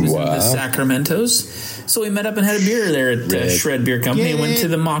out. He was in the Sacramentos. So we met up and had a beer there at Shred Beer Company. And went to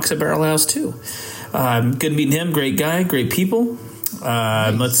the Moxa Barrel House too. Good meeting him. Great guy. Great people.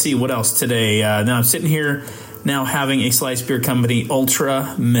 Let's see what else today. Now I'm sitting here now having a Slice Beer Company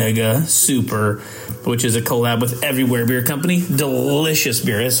Ultra Mega Super, which is a collab with Everywhere Beer Company. Delicious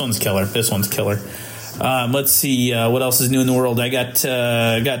beer. This one's killer. Let's see what else is new in the world. I got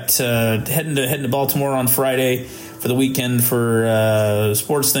heading to Baltimore on Friday for the weekend for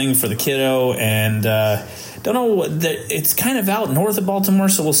sports thing for the kiddo, and don't know what it's kind of out north of Baltimore,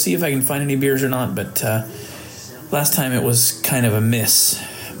 so we'll see if I can find any beers or not. But last time it was kind of a miss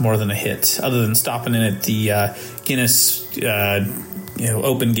more than a hit, other than stopping in at the Guinness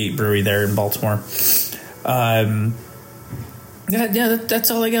Open Gate Brewery there in Baltimore. Yeah,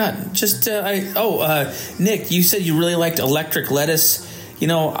 that's all I got. Just Nick, you said you really liked Electric Lettuce.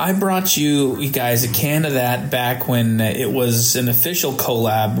 I brought you guys a can of that back when it was an official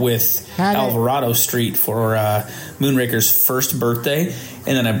collab with Alvarado Street for Moonraker's first birthday,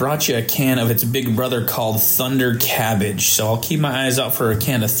 and then I brought you a can of its big brother called Thunder Cabbage. So I'll keep my eyes out for a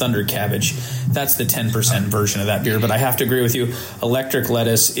can of Thunder Cabbage. That's the 10% version of that beer, but I have to agree with you. Electric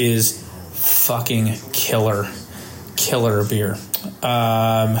Lettuce is fucking killer beer.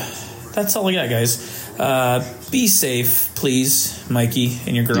 That's all I got, guys. Be safe, please, Mikey,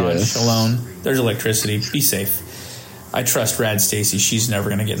 in your garage alone. There's electricity. Be safe. I trust Rad Stacy. She's never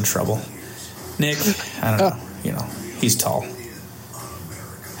going to get in trouble. Nick, I don't know. He's tall.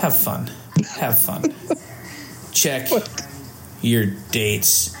 Have fun. Check your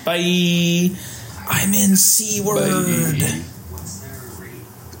dates. Bye. I'm in C-word.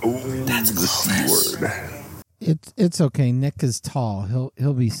 That's the C-word. It's okay. Nick is tall.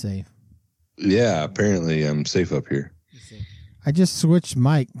 He'll be safe. Yeah, apparently I'm safe up here. I just switched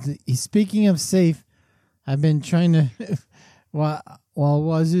mic. Speaking of safe, I've been trying to while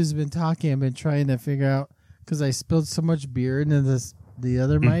Wazoo's been talking, I've been trying to figure out, because I spilled so much beer into the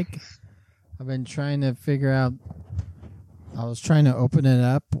other mic. I've been trying to figure out. I was trying to open it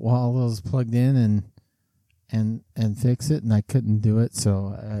up while it was plugged in and fix it, and I couldn't do it,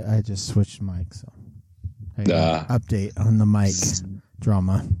 so I just switched mics. So. Update on the mic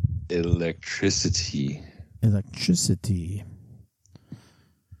drama. Electricity.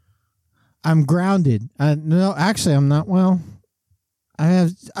 I'm grounded. No, actually, I'm not. Well, I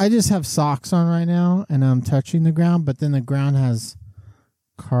just have socks on right now, and I'm touching the ground. But then the ground has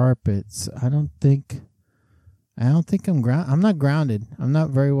carpets. I don't think I'm grounded. I'm not grounded. I'm not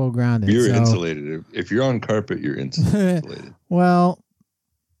very well grounded. You're insulated. If you're on carpet, you're insulated. Well.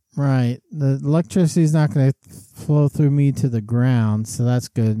 Right. The electricity is not going to flow through me to the ground, so that's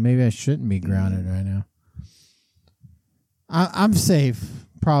good. Maybe I shouldn't be grounded right now. I'm safe,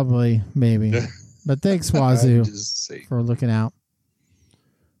 probably, maybe. But thanks, Wazoo, for looking out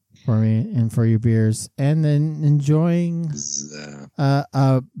for me and for your beers. And then enjoying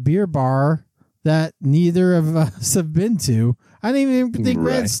a beer bar that neither of us have been to. I didn't even think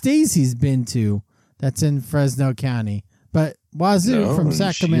Red Stacy's been to. That's in Fresno County. But Wazoo from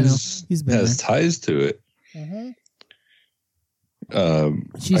Sacramento, he's been has there. Ties to it. Mm-hmm.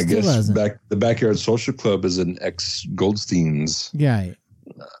 I guess the Backyard Social Club is an ex Goldstein's. Yeah, it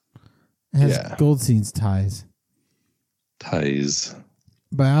has Goldstein's ties.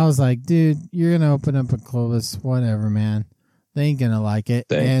 But I was like, dude, you're gonna open up a Clovis, whatever, man. They ain't gonna like it.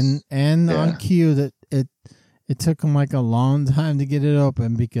 Thanks. And on cue that it took them like a long time to get it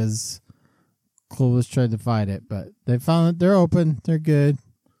open because Clovis tried to fight it, but they found it. They're open. They're good.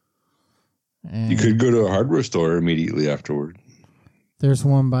 And you could go to a hardware store immediately afterward. There's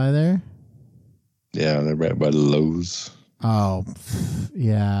one by there? Yeah, they're right by the Lowe's. Oh,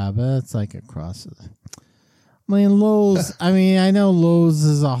 yeah, but it's like across. I mean, Lowe's. I mean, I know Lowe's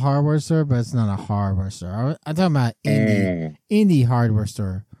is a hardware store, but it's not a hardware store. I'm talking about indie hardware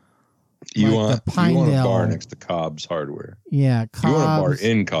store. You Like want a bar next to Cobb's Hardware. Yeah, Cobb's. You want a bar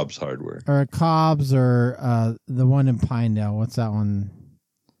in Cobb's Hardware. Or Cobb's or the one in Pinedale. What's that one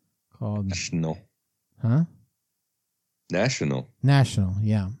called? National. Huh? National.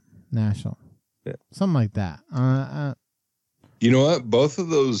 Yeah. National. Yeah. Something like that. You know what? Both of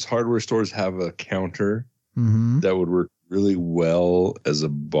those hardware stores have a counter that would work really well as a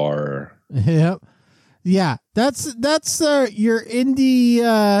bar. Yep. Yeah, that's your indie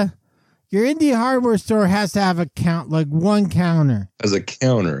hardware store has to have a one counter. As a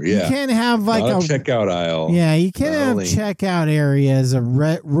counter, yeah. You can't have like Not a checkout aisle. Yeah, you can't have checkout areas of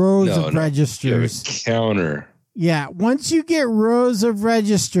rows of registers. You have a counter. Yeah, once you get rows of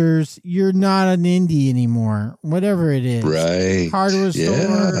registers, you're not an indie anymore. Whatever it is, right? Hardware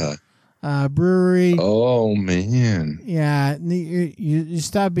store, brewery. Oh man, yeah. You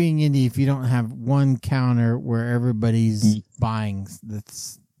stop being indie if you don't have one counter where everybody's buying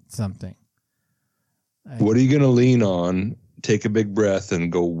something. What are you going to lean on? Take a big breath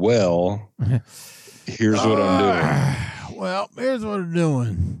and go, well, here's what I'm doing. Well, here's what I'm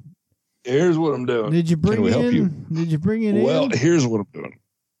doing. Here's what I'm doing. Did you bring it in? Did you bring it in? Well, here's what I'm doing.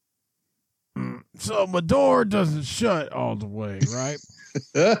 So my door doesn't shut all the way, right?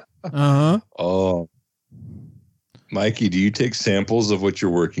 Oh. Mikey, do you take samples of what you're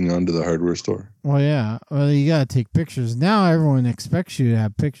working on to the hardware store? Well, yeah. Well, you got to take pictures. Now everyone expects you to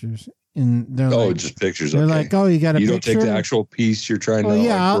have pictures. And they're just pictures. They're like, oh, you got a picture? You don't take the actual piece you're trying to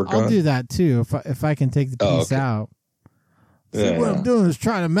work on? I'll do that too if I can take the piece out. So what I'm doing is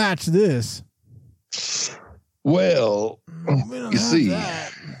trying to match this. Well, you see.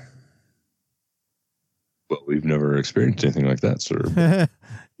 Well, we've never experienced anything like that, sir.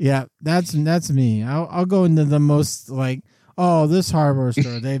 Yeah, that's me. I'll go into the most like, oh, this hardware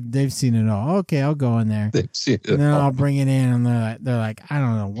store, they've seen it all. Okay, I'll go in there. They've seen it and then all. I'll bring it in, and they're like, I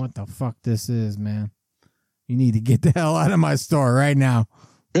don't know what the fuck this is, man. You need to get the hell out of my store right now,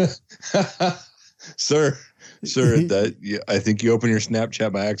 sir. I think you opened your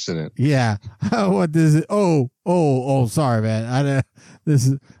Snapchat by accident. Yeah. What is it? Oh, sorry, man.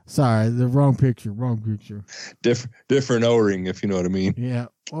 Sorry, the wrong picture. Different O-ring, if you know what I mean. Yeah.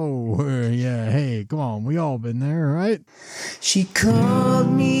 Oh, yeah. Hey, come on. We all been there, right? She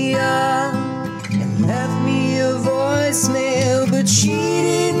called me up and left me a voicemail, but she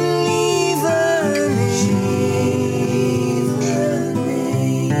didn't leave her name.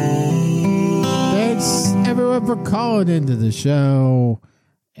 Thanks, everyone, for calling into the show.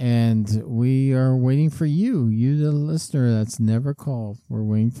 And we are waiting for you, the listener that's never called. We're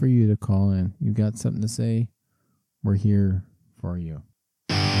waiting for you to call in. You got something to say? We're here for you.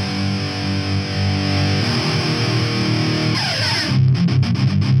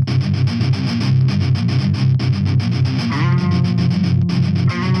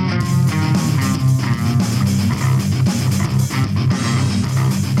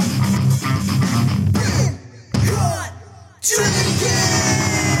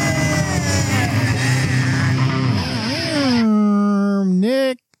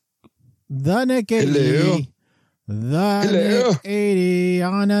 Nick, the Nick 80. Hello. Nick 80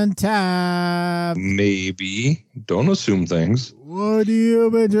 on Untapped. Maybe. Don't assume things. What have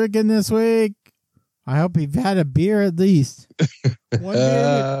you been drinking this week? I hope you've had a beer at least.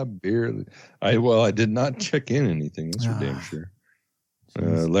 Beer. I did not check in anything. That's for damn sure.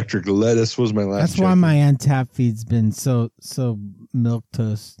 Electric lettuce was my last. That's why my Untapped feed's been so milk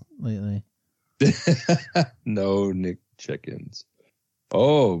toast lately. No Nick check-ins.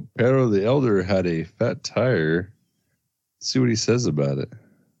 Oh, Pedro the Elder had a fat tire. Let's see what he says about it.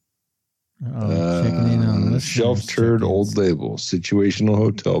 Checking in on shelf turd, old label, situational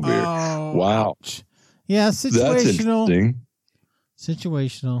hotel beer. Oh, wow. Ouch. Yeah, situational. That's interesting.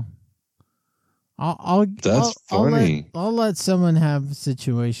 Situational. That's funny. I'll let someone have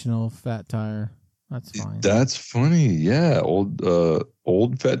situational fat tire. That's fine. That's funny. Yeah,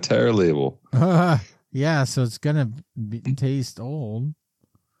 old fat tire label. Yeah, so it's gonna taste old,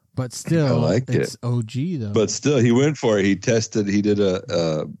 but still, I like it's it. OG though. But still, he went for it. He tested. He did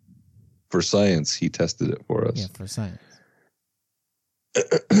for science. He tested it for us. Yeah, for science.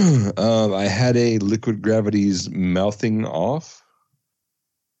 I had a Liquid Gravity's Mouthing Off.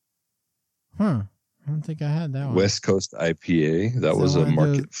 Huh. I don't think I had that one. West Coast IPA. That was a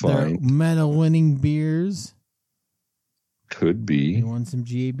market find. Medal winning beers. Could be. You won some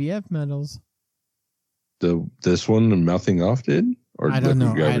GABF medals. This one, the Mouthing Off did? Or I don't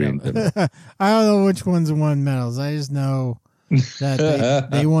know. I don't know which ones won medals. I just know that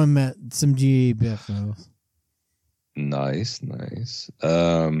they won some GABF medals. Nice.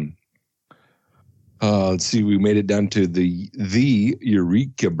 Let's see. We made it down to the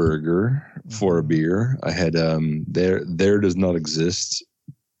Eureka Burger for a beer. I had there does not exist.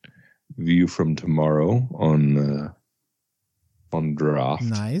 View from tomorrow on draft.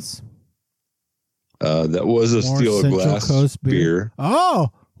 Nice. That was a More steel Central glass Coast beer. Oh,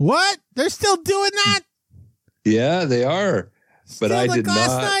 what? They're still doing that? Yeah, they are. But Still I the did glass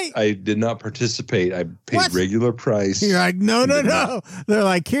not. night? I did not participate. I paid What? regular price. You're like, no. They're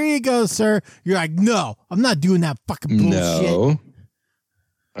like, here you go, sir. You're like, no, I'm not doing that fucking bullshit. No,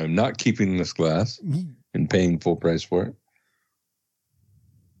 I'm not keeping this glass and paying full price for it.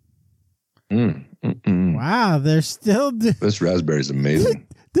 Wow, they're still. This raspberry is amazing.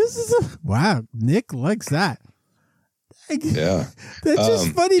 This is wow. Nick likes that. Yeah, That's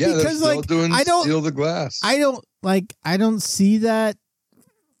just funny yeah, because they're like still doing I don't steal the glass. I don't see that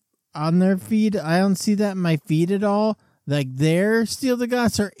on their feed. I don't see that in my feed at all. Like their Steal the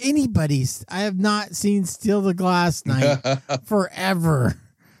Glass or anybody's. I have not seen Steal the Glass night forever.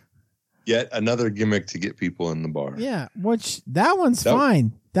 Yet another gimmick to get people in the bar. Yeah, which that one's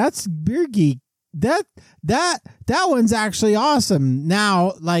fine. That's Beer Geek. That one's actually awesome.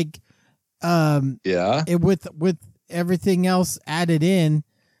 Now, like, Yeah. with everything else added in,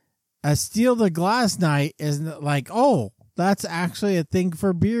 a Steal the Glass night is like, oh, that's actually a thing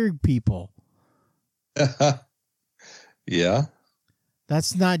for beer people. Yeah.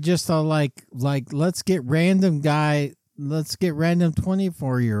 That's not just a like let's get random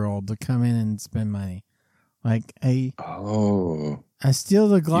 24-year-old to come in and spend money. Like a Steal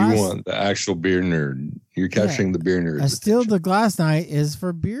the Glass. You want the actual beer nerd. You're capturing the beer nerd. A Steal the Glass night is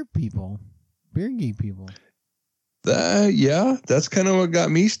for beer people. Beer geek people. Yeah, that's kind of what got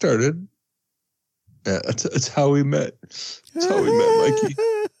me started. That's how we met. That's how we met, Mikey.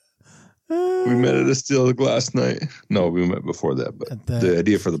 We met at a Steal the Glass night. No, we met before that, but the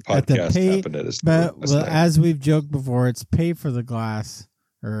idea for the podcast happened at a Steal the Glass night. As we've joked before, it's pay for the glass,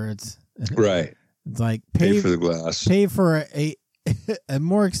 or it's right. It's like pay for the glass, pay for a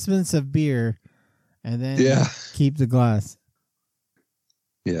more expensive beer, and then keep the glass.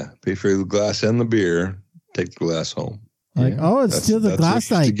 Yeah, pay for the glass and the beer. Take the glass home. Like, it's Steal the Glass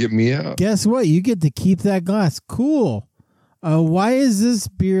night. To get me out. Guess what? You get to keep that glass. Cool. Why is this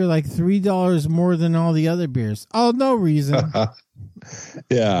beer like $3 more than all the other beers? Oh, no reason.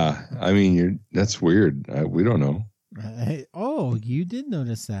 Yeah, I mean, that's weird. We don't know. You did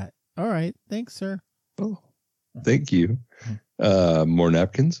notice that. All right, thanks, sir. Oh, thank you. More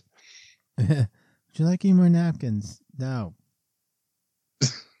napkins? Would you like any more napkins? No.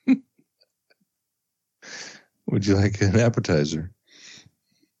 Would you like an appetizer?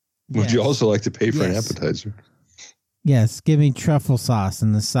 Would you also like to pay for an appetizer? Yes, give me truffle sauce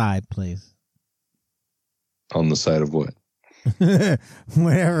on the side, please. On the side of what?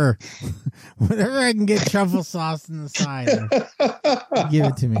 Whatever I can get truffle sauce on the side. Give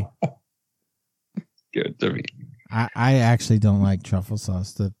it to me. Give it to me. I actually don't like truffle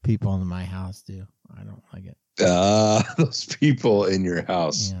sauce. The people in my house do. I don't like it. Those people in your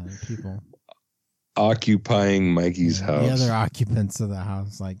house. Yeah, the people occupying Mikey's house. The other occupants of the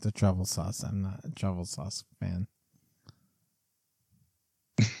house like the truffle sauce. I'm not a truffle sauce fan.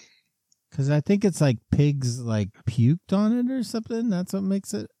 Because I think it's like pigs like puked on it or something. That's what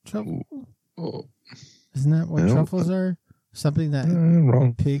makes it truffle. Oh. Isn't that what truffles are? Something that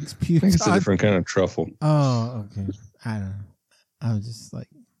wrong. Pigs puked I think it's on? a different kind of truffle. Oh, okay. I don't know. I was just like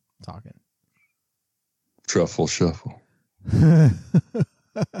talking. Truffle shuffle.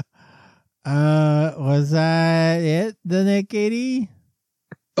 Was that it? The Nick 80?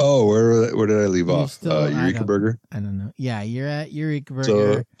 Oh, where did I leave off? Eureka Burger? I don't know. Yeah, you're at Eureka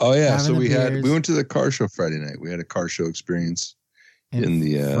Burger. So we went to the car show Friday night. We had a car show experience in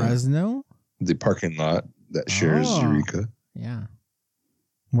the Fresno, the parking lot that shares Eureka. Yeah,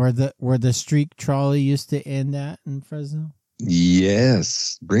 where the streak trolley used to end at in Fresno.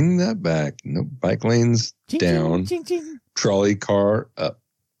 Yes, bring that back. No bike lanes down, ching, ching. Trolley car up.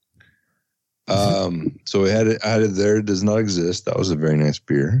 So we had it there. It does not exist. That was a very nice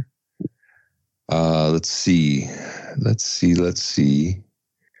beer. Let's see. That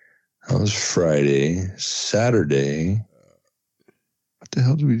was Friday. Saturday. What the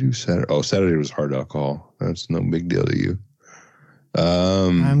hell did we do Saturday? Oh, Saturday was hard alcohol. That's no big deal to you. I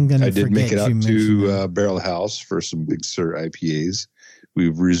did make it out to Barrel House for some Big Sur IPAs.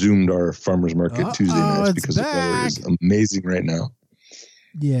 We've resumed our farmers market Tuesday nights because the weather is amazing right now.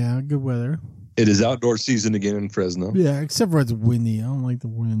 Yeah, good weather. It is outdoor season again in Fresno. Yeah, except for it's windy. I don't like the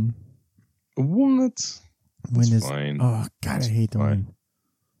wind. What? Wind is fine. Oh God, I hate the wind.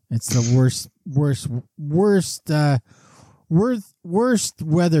 It's the worst worst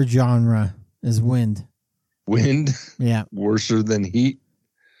weather genre is wind. Wind? Yeah. Worser than heat?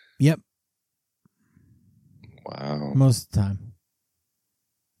 Yep. Wow. Most of the time.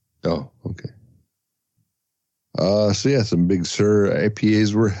 Oh, okay. So yeah, some Big Sur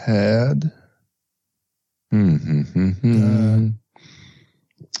IPAs were had.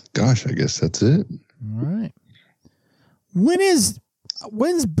 Gosh, I guess that's it. All right. When's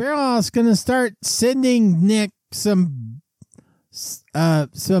Barrel House gonna start sending Nick some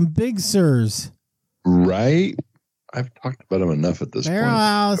Big Surs? Right? I've talked about them enough at this Barrel point.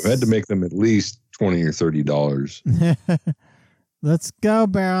 House. I've had to make them at least $20 or $30. Let's go,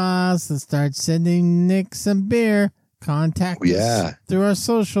 Barrel House. Let's start sending Nick some beer. Contact us through our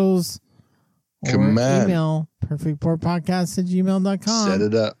socials. Come or on. email perfectpourpodcast@gmail.com. Set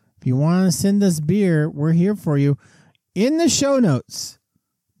it up. If you want to send us beer, we're here for you. In the show notes,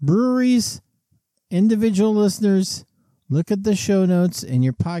 breweries, individual listeners, look at the show notes in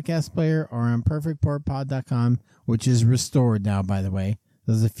your podcast player or on perfectpourpod.com, which is restored now, by the way.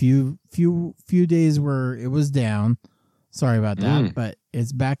 There's a few days where it was down. Sorry about that, but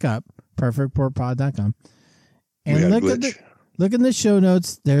it's back up. Perfectpourpod.com. And look in the show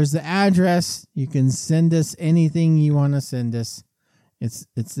notes. There's the address. You can send us anything you want to send us. It's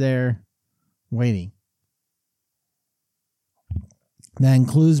there waiting. That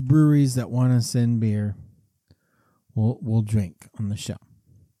includes breweries that want to send beer. We'll drink on the show.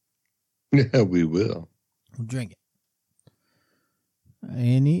 Yeah, we will. We'll drink it.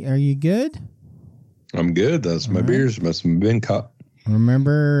 Annie, are you good? I'm good. That's my beers. Must have been caught.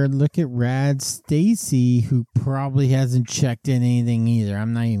 Remember, look at Rad Stacy, who probably hasn't checked in anything either.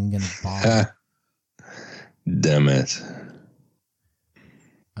 I'm not even going to bother. Damn it.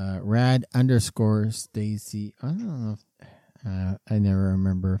 Rad_Stacy. I don't know if I never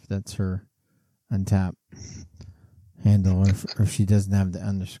remember if that's her Untappd handle or if she doesn't have the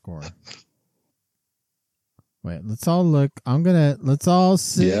underscore. Wait, let's all look. Let's all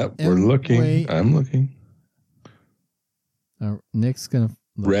sit. Yep, we're looking. Wait. I'm looking. Nick's gonna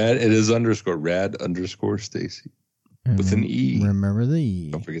look. Rad. It is underscore Rad_Stacy with an E. Remember the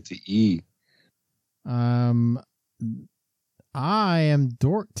E. Don't forget the E. I am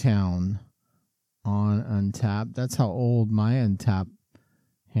Dorktown on Untappd. That's how old my Untappd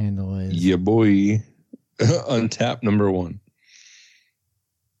handle is. Yeah, boy. Untappd #1.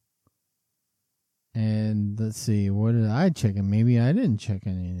 And let's see, what did I check? And maybe I didn't check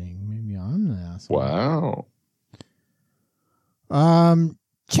anything. Maybe I'm the asshole. Wow.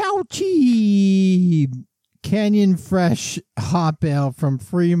 Chowchee Canyon Fresh Hop Ale from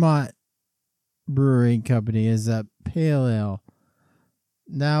Fremont Brewing Company is a pale ale.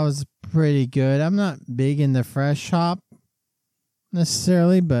 That was pretty good. I'm not big in the fresh hop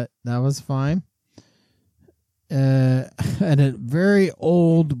necessarily, but that was fine. And a very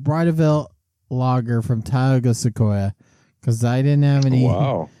old Brideville lager from Tioga Sequoia, because I didn't have any.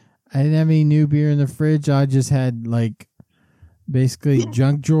 Wow. I didn't have any new beer in the fridge. I just had basically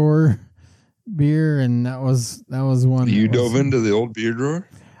junk drawer beer, and that was one. You dove into the old beer drawer?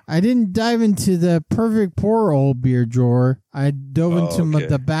 I didn't dive into the Perfect Pour old beer drawer. I dove into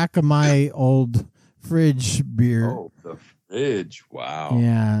the back of my old fridge beer. Oh, the fridge! Wow.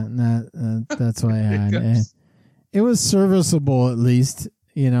 Yeah, that's what I had. It was serviceable, at least.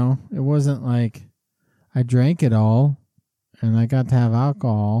 It wasn't like I drank it all, and I got to have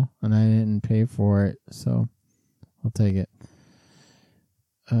alcohol, and I didn't pay for it, so I'll take it.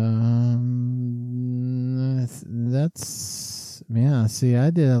 See,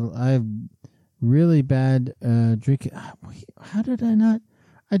 I really bad drinking. How did I not?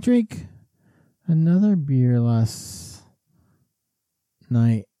 I drank another beer last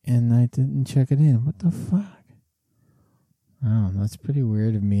night, and I didn't check it in. What the fuck? Oh, that's pretty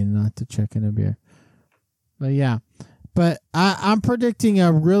weird of me not to check in a beer. But yeah. But I'm predicting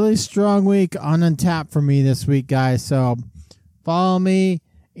a really strong week on Untappd for me this week, guys. So follow me,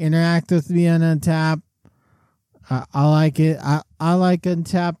 interact with me on Untappd. I like it. I like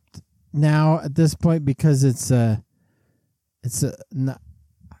Untappd now at this point because it's not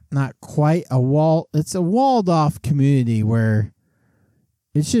quite a wall. It's a walled off community where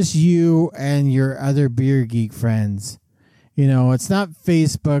it's just you and your other beer geek friends. It's not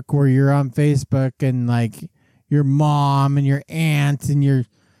Facebook where you're on Facebook and your mom and your aunt and your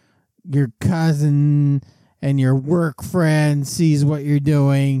cousin and your work friend sees what you're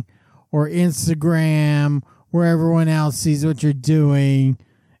doing, or Instagram where everyone else sees what you're doing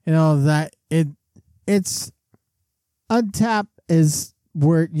and all of that. It's Untappd is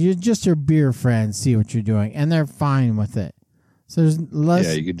where your beer friends see what you're doing and they're fine with it. So there's less.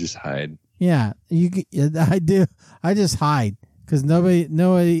 Yeah, you could just hide. Yeah, I do. I just hide because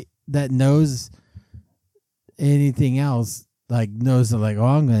nobody that knows anything else knows that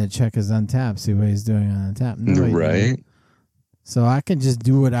I'm going to check his Untappd, see what he's doing on Untappd. Nobody Right. knows. So I can just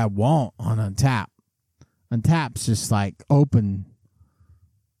do what I want on Untappd. Untappd's just open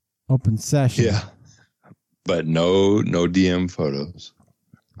session. Yeah. But no DM photos.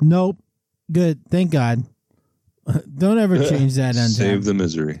 Nope. Good. Thank God. Don't ever change that Untappd. Save the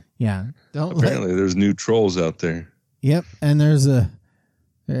misery. Yeah. Don't. Apparently, there's new trolls out there. Yep. And there is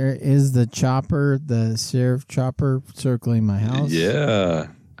the chopper, the sheriff chopper circling my house. Yeah.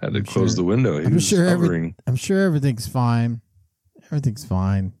 Had to close the window. He was hovering. I'm sure everything's fine. Everything's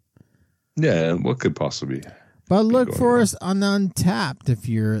fine. Yeah. What could possibly? But look for us on Untappd if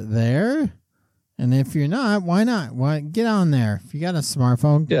you're there. And if you're not, why not? Why get on there? If you got a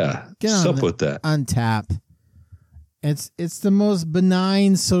smartphone, Yeah. get on Sup with that. Untappd. It's the most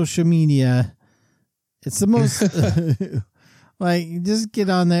benign social media. It's the most just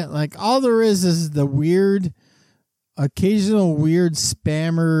get on that. All there is the occasional weird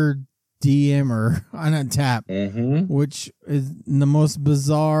spammer DMer on Untappd, which is the most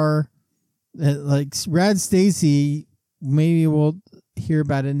bizarre. Rad Stacy, maybe we'll hear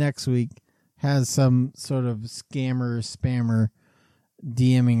about it next week, has some sort of spammer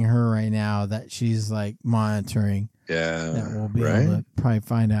DMing her right now that she's monitoring. Yeah. That we'll be able to probably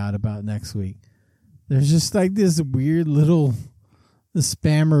find out about next week. There's just this weird little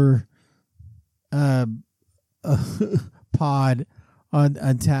spammer pod on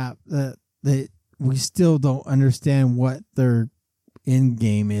Untappd that we still don't understand what their end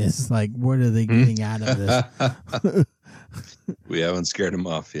game is. What are they getting out of this? We haven't scared them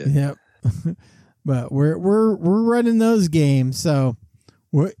off yet. Yep. But we're running those games. So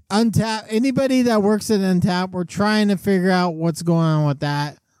we're Untappd. Anybody that works at Untappd, we're trying to figure out what's going on with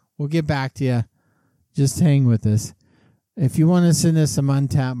that. We'll get back to you. Just hang with us. If you want to send us some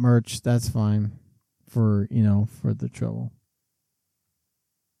Untappd merch, that's fine for the trouble.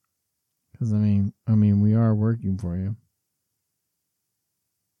 Because I mean, we are working for you.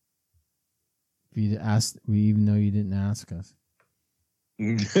 If you asked, even though you didn't ask us.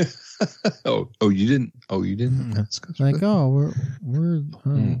 You didn't ask us. We're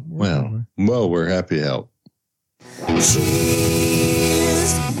happy to help.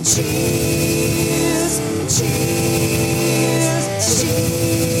 Cheese, cheese, cheese,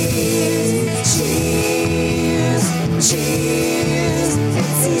 cheese, cheese, cheese.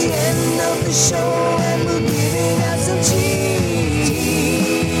 It's the end of the show and we're giving out some cheese,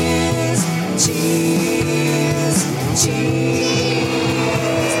 cheese, cheese, cheese, cheese,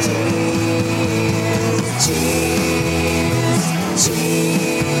 cheese.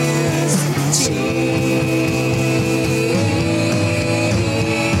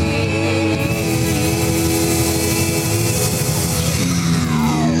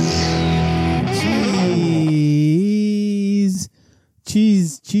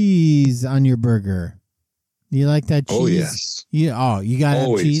 Cheese on your burger. You like that cheese? Oh, yes. You got to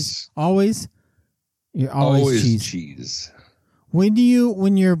have cheese? Always? You're always cheese. When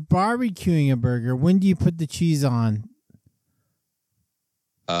you're barbecuing a burger, when do you put the cheese on?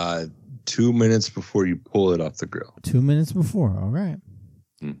 2 minutes before you pull it off the grill. 2 minutes before. All right.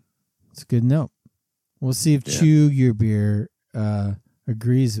 That's a good note. We'll see if Chew Your Beer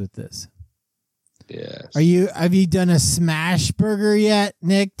agrees with this. Yes. Have you done a smash burger yet,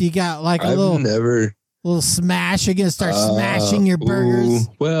 Nick? Do you got little smash? You're gonna start smashing your burgers?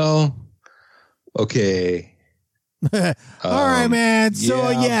 Well, okay. All right, man. So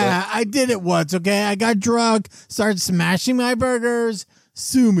I did it once. Okay, I got drunk, started smashing my burgers.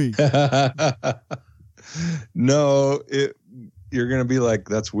 Sue me. No, you're gonna be like,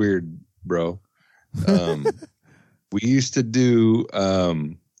 that's weird, bro. We used to do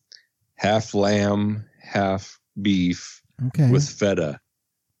half lamb, half beef with feta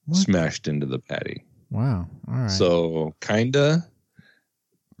smashed into the patty. Wow. All right. So kinda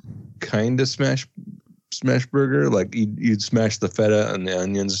smash burger. Like you'd smash the feta and the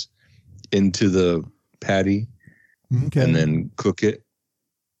onions into the patty and then cook it.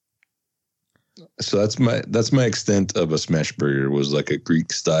 So that's my extent of a smash burger, was like a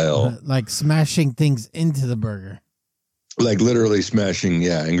Greek style. Like smashing things into the burger. Like literally smashing,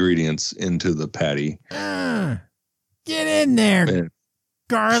 ingredients into the patty. Get in there, and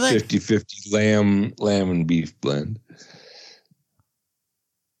garlic. 50-50 lamb and beef blend.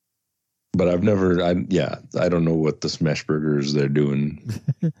 But I don't know what the smash burgers they're doing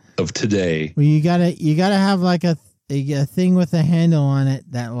of today. Well, you gotta have like a thing with a handle on it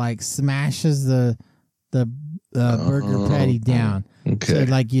that like smashes the burger patty down. Okay.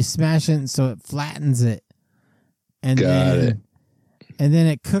 So like you smash it so it flattens it. And Got it. And then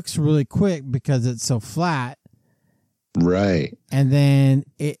it cooks really quick because it's so flat. Right. And then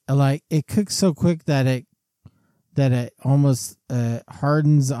it cooks so quick that it almost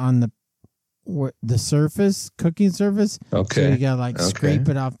hardens on the surface, cooking surface. Okay. So you gotta scrape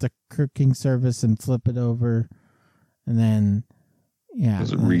it off the cooking surface and flip it over, and then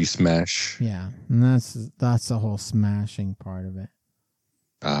Does it re-smash? Yeah, and that's the whole smashing part of it.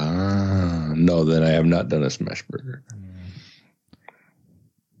 Ah, no, then I have not done a smash burger.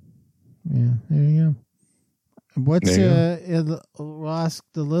 Yeah, there you go. We'll ask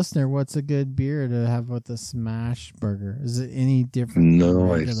the listener, what's a good beer to have with a smash burger? Is it any different than a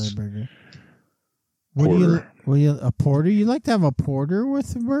regular burger? Porter. A porter? You like to have a porter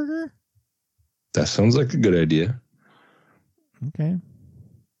with a burger? That sounds like a good idea. Okay.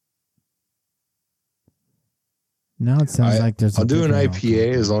 Now it sounds like there's. I'll do an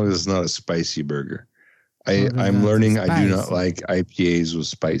IPA as long as it's not a spicy burger. I'm learning I do not like IPAs with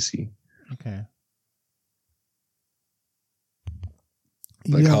spicy. Okay.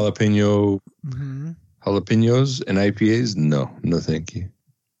 Like jalapenos and IPAs? No, thank you.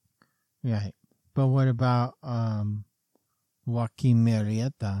 Yeah, but what about Joaquin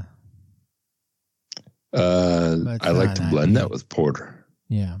Marietta? I like to blend that with porter.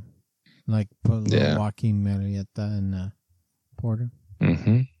 Yeah, like put a little Joaquin Marietta in porter.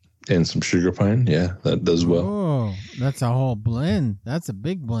 Mm-hmm. And some sugar pine. Yeah, that does well. Oh, that's a whole blend. That's a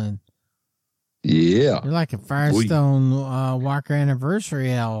big blend. Yeah. You're like a Firestone Walker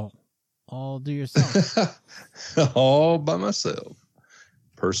Anniversary Ale. All do yourself. All by myself.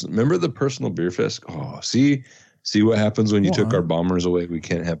 Remember the personal beer fest? Oh, see what happens when you took our bombers away? We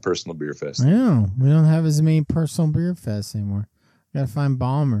can't have personal beer fest. Yeah, we don't have as many personal beer fests anymore. Got to find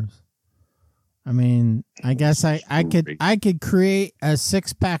bombers. I mean, I guess I could create a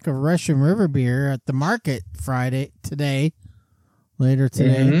 6-pack of Russian River beer at the market later today.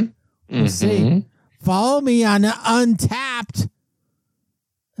 Mm-hmm. We'll see. Follow me on Untapped.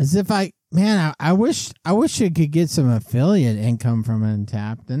 As if I wish I could get some affiliate income from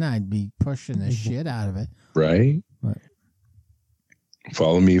Untapped. Then I'd be pushing the shit out of it. Right. But,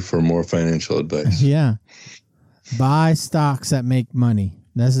 follow me for more financial advice. Yeah. Buy stocks that make money.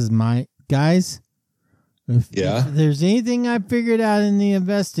 This is my guys. If there's anything I figured out in the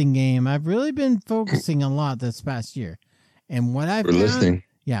investing game, I've really been focusing a lot this past year. And what I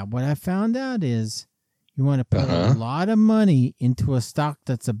found out is you want to put a lot of money into a stock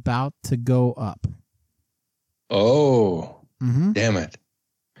that's about to go up. Oh, damn it.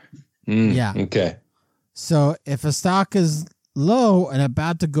 Yeah. Okay. So if a stock is low and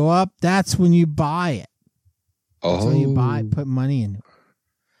about to go up, that's when you buy it. That's when you put money into it.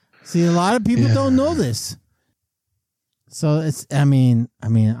 See, a lot of people don't know this. So it's, I'm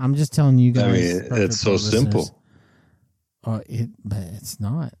just telling you guys. It's so simple. But it's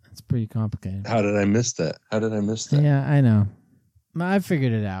not. It's pretty complicated. How did I miss that? Yeah, I know. I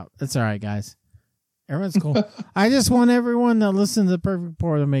figured it out. It's all right, guys. Everyone's cool. I just want everyone that listens to the Perfect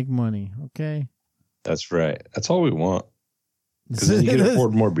Pour to make money, okay? That's right. That's all we want. Because then you can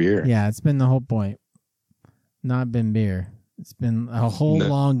afford more beer. Yeah, it's been the whole point. Not been beer. It's been a whole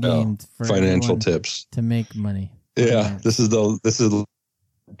long game for financial tips to make money. Yeah, this is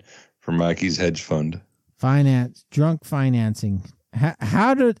for Mikey's hedge fund. Drunk financing.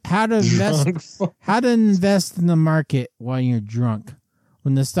 How to invest in the market while you're drunk.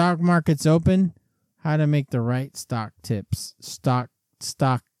 When the stock market's open, how to make the right stock picks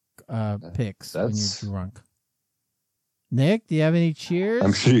when you're drunk. Nick, do you have any cheers?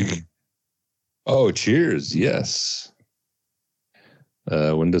 I'm sure. Oh, cheers! Yes.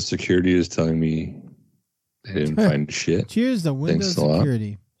 Windows Security is telling me they didn't find shit. Cheers to Windows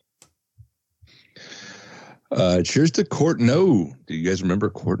Security. Cheers to Court No. Do you guys remember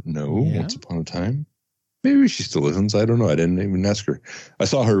Court No? Yeah. Once upon a time. Maybe she still listens. I don't know. I didn't even ask her. I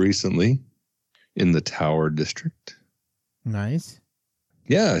saw her recently in the Tower District. Nice.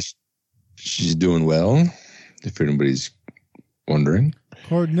 Yeah, she's doing well. If anybody's wondering.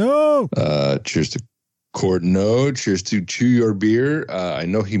 Court No. Cheers to Court No. Cheers to Chew Your Beer. I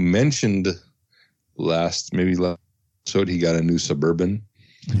know he mentioned last episode he got a new Suburban.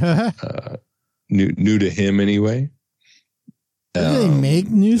 New to him anyway. Do they make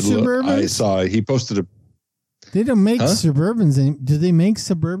new Suburbans? I saw he posted a. They don't make Suburbans anymore. Do they make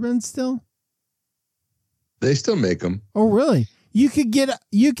Suburbans still? They still make them. Oh, really? You could get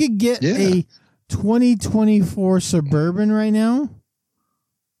a 2024 Suburban right now.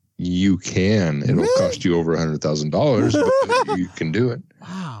 You can. It'll cost you over $100,000, but you can do it.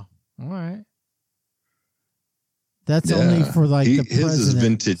 Wow. All right. That's only for like the his is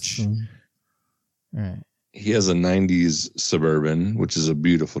president. vintage. So, all right. He has a 90s Suburban, which is a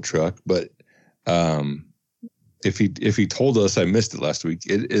beautiful truck. But if he told us, I missed it last week,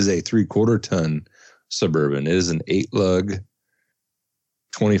 it is a 3/4 ton Suburban. It is an 8-lug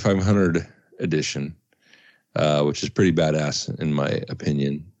 2500 edition, which is pretty badass in my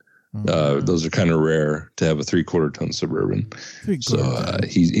opinion. Those are kind of rare to have a 3/4 ton Suburban. So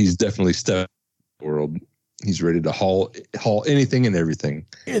he's definitely stepped in the world. He's ready to haul anything and everything.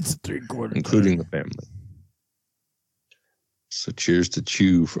 It's 3/4, including the family. So cheers to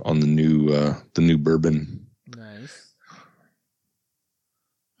Chew on the new bourbon. Nice.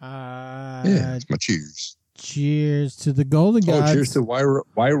 Yeah, it's my cheers. Cheers to the Golden Gods. Oh, cheers to Y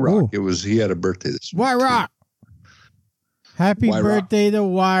Rock. He had a birthday this week. Y Rock. Happy Y-Rock. birthday to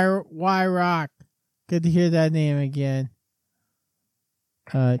Y Rock. Good to hear that name again.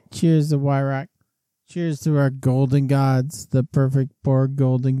 Cheers to Y Rock. Cheers to our Golden Gods, the perfect poor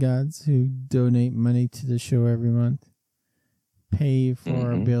Golden Gods who donate money to the show every month. Pay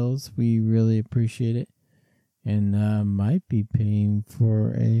for our bills. We really appreciate it. And might be paying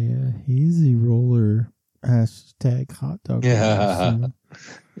for a hazy roller hashtag hot dog. Yeah,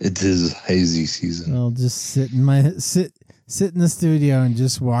 it is hazy season. I'll just sit in the studio and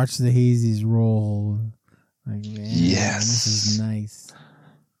just watch the hazies roll. Like, man, Yes. this is nice.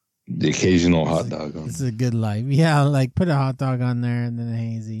 The occasional hot dog. It's a good life. Yeah, like put a hot dog on there and then a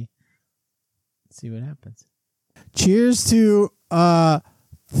hazy. See what happens. Cheers to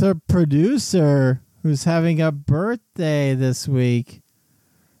the producer who's having a birthday this week.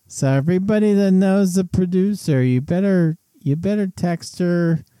 So everybody that knows the producer, you better text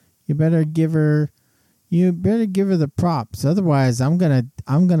her. You better give her the props. Otherwise, I'm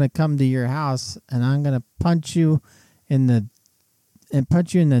gonna come to your house and I'm gonna punch you in the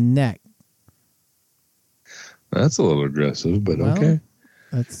neck. That's a little aggressive, but okay.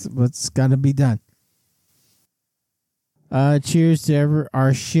 That's what's got to be done. Cheers to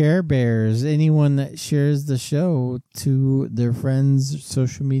our share bears. Anyone that shares the show to their friends,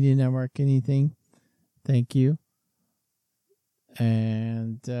 social media network, anything. Thank you.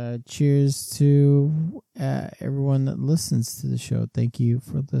 And cheers to everyone that listens to the show. Thank you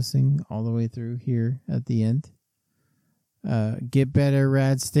for listening all the way through here at the end. Get better,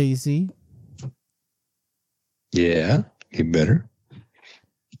 Rad Stacy. Yeah, get better.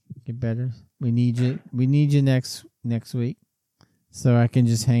 Get better. We need you. We need you next week, so I can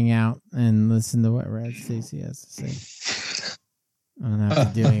just hang out and listen to what Rad Stacy has to say. I don't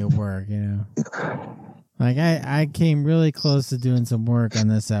have to do any work, you know. Like I came really close to doing some work on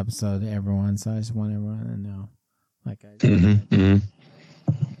this episode, everyone. So I just want everyone to know, like I did. And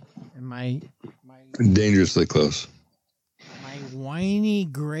my dangerously close. My whiny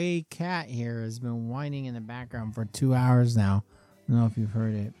gray cat here has been whining in the background for 2 hours now. I don't know if you've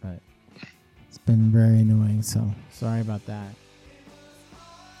heard it, but it's been very annoying. So sorry about that.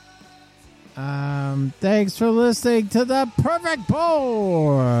 Thanks for listening to the Perfect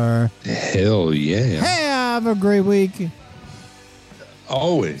Pour. Hell yeah. Have a great week.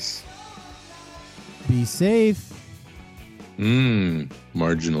 Always. Be safe.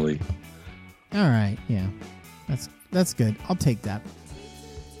 Marginally. All right. Yeah. That's good. I'll take that.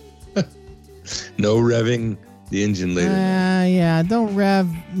 No revving the engine later. Yeah. Don't rev.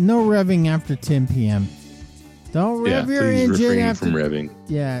 No revving after 10 p.m. Don't rev your engine after from revving.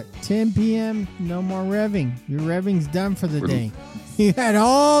 Yeah, 10 p.m. No more revving. Your revving's done for the day. You had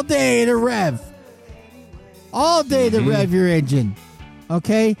all day to rev. All day to rev your engine.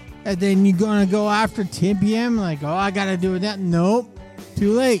 Okay? And then you're going to go after 10 p.m. like, oh, I got to do that. Nope.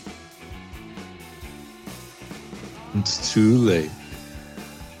 Too late. It's too late.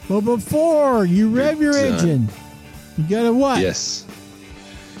 But before you rev your engine, you got to what? Yes.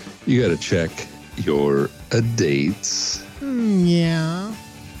 You got to check your dates. Yeah.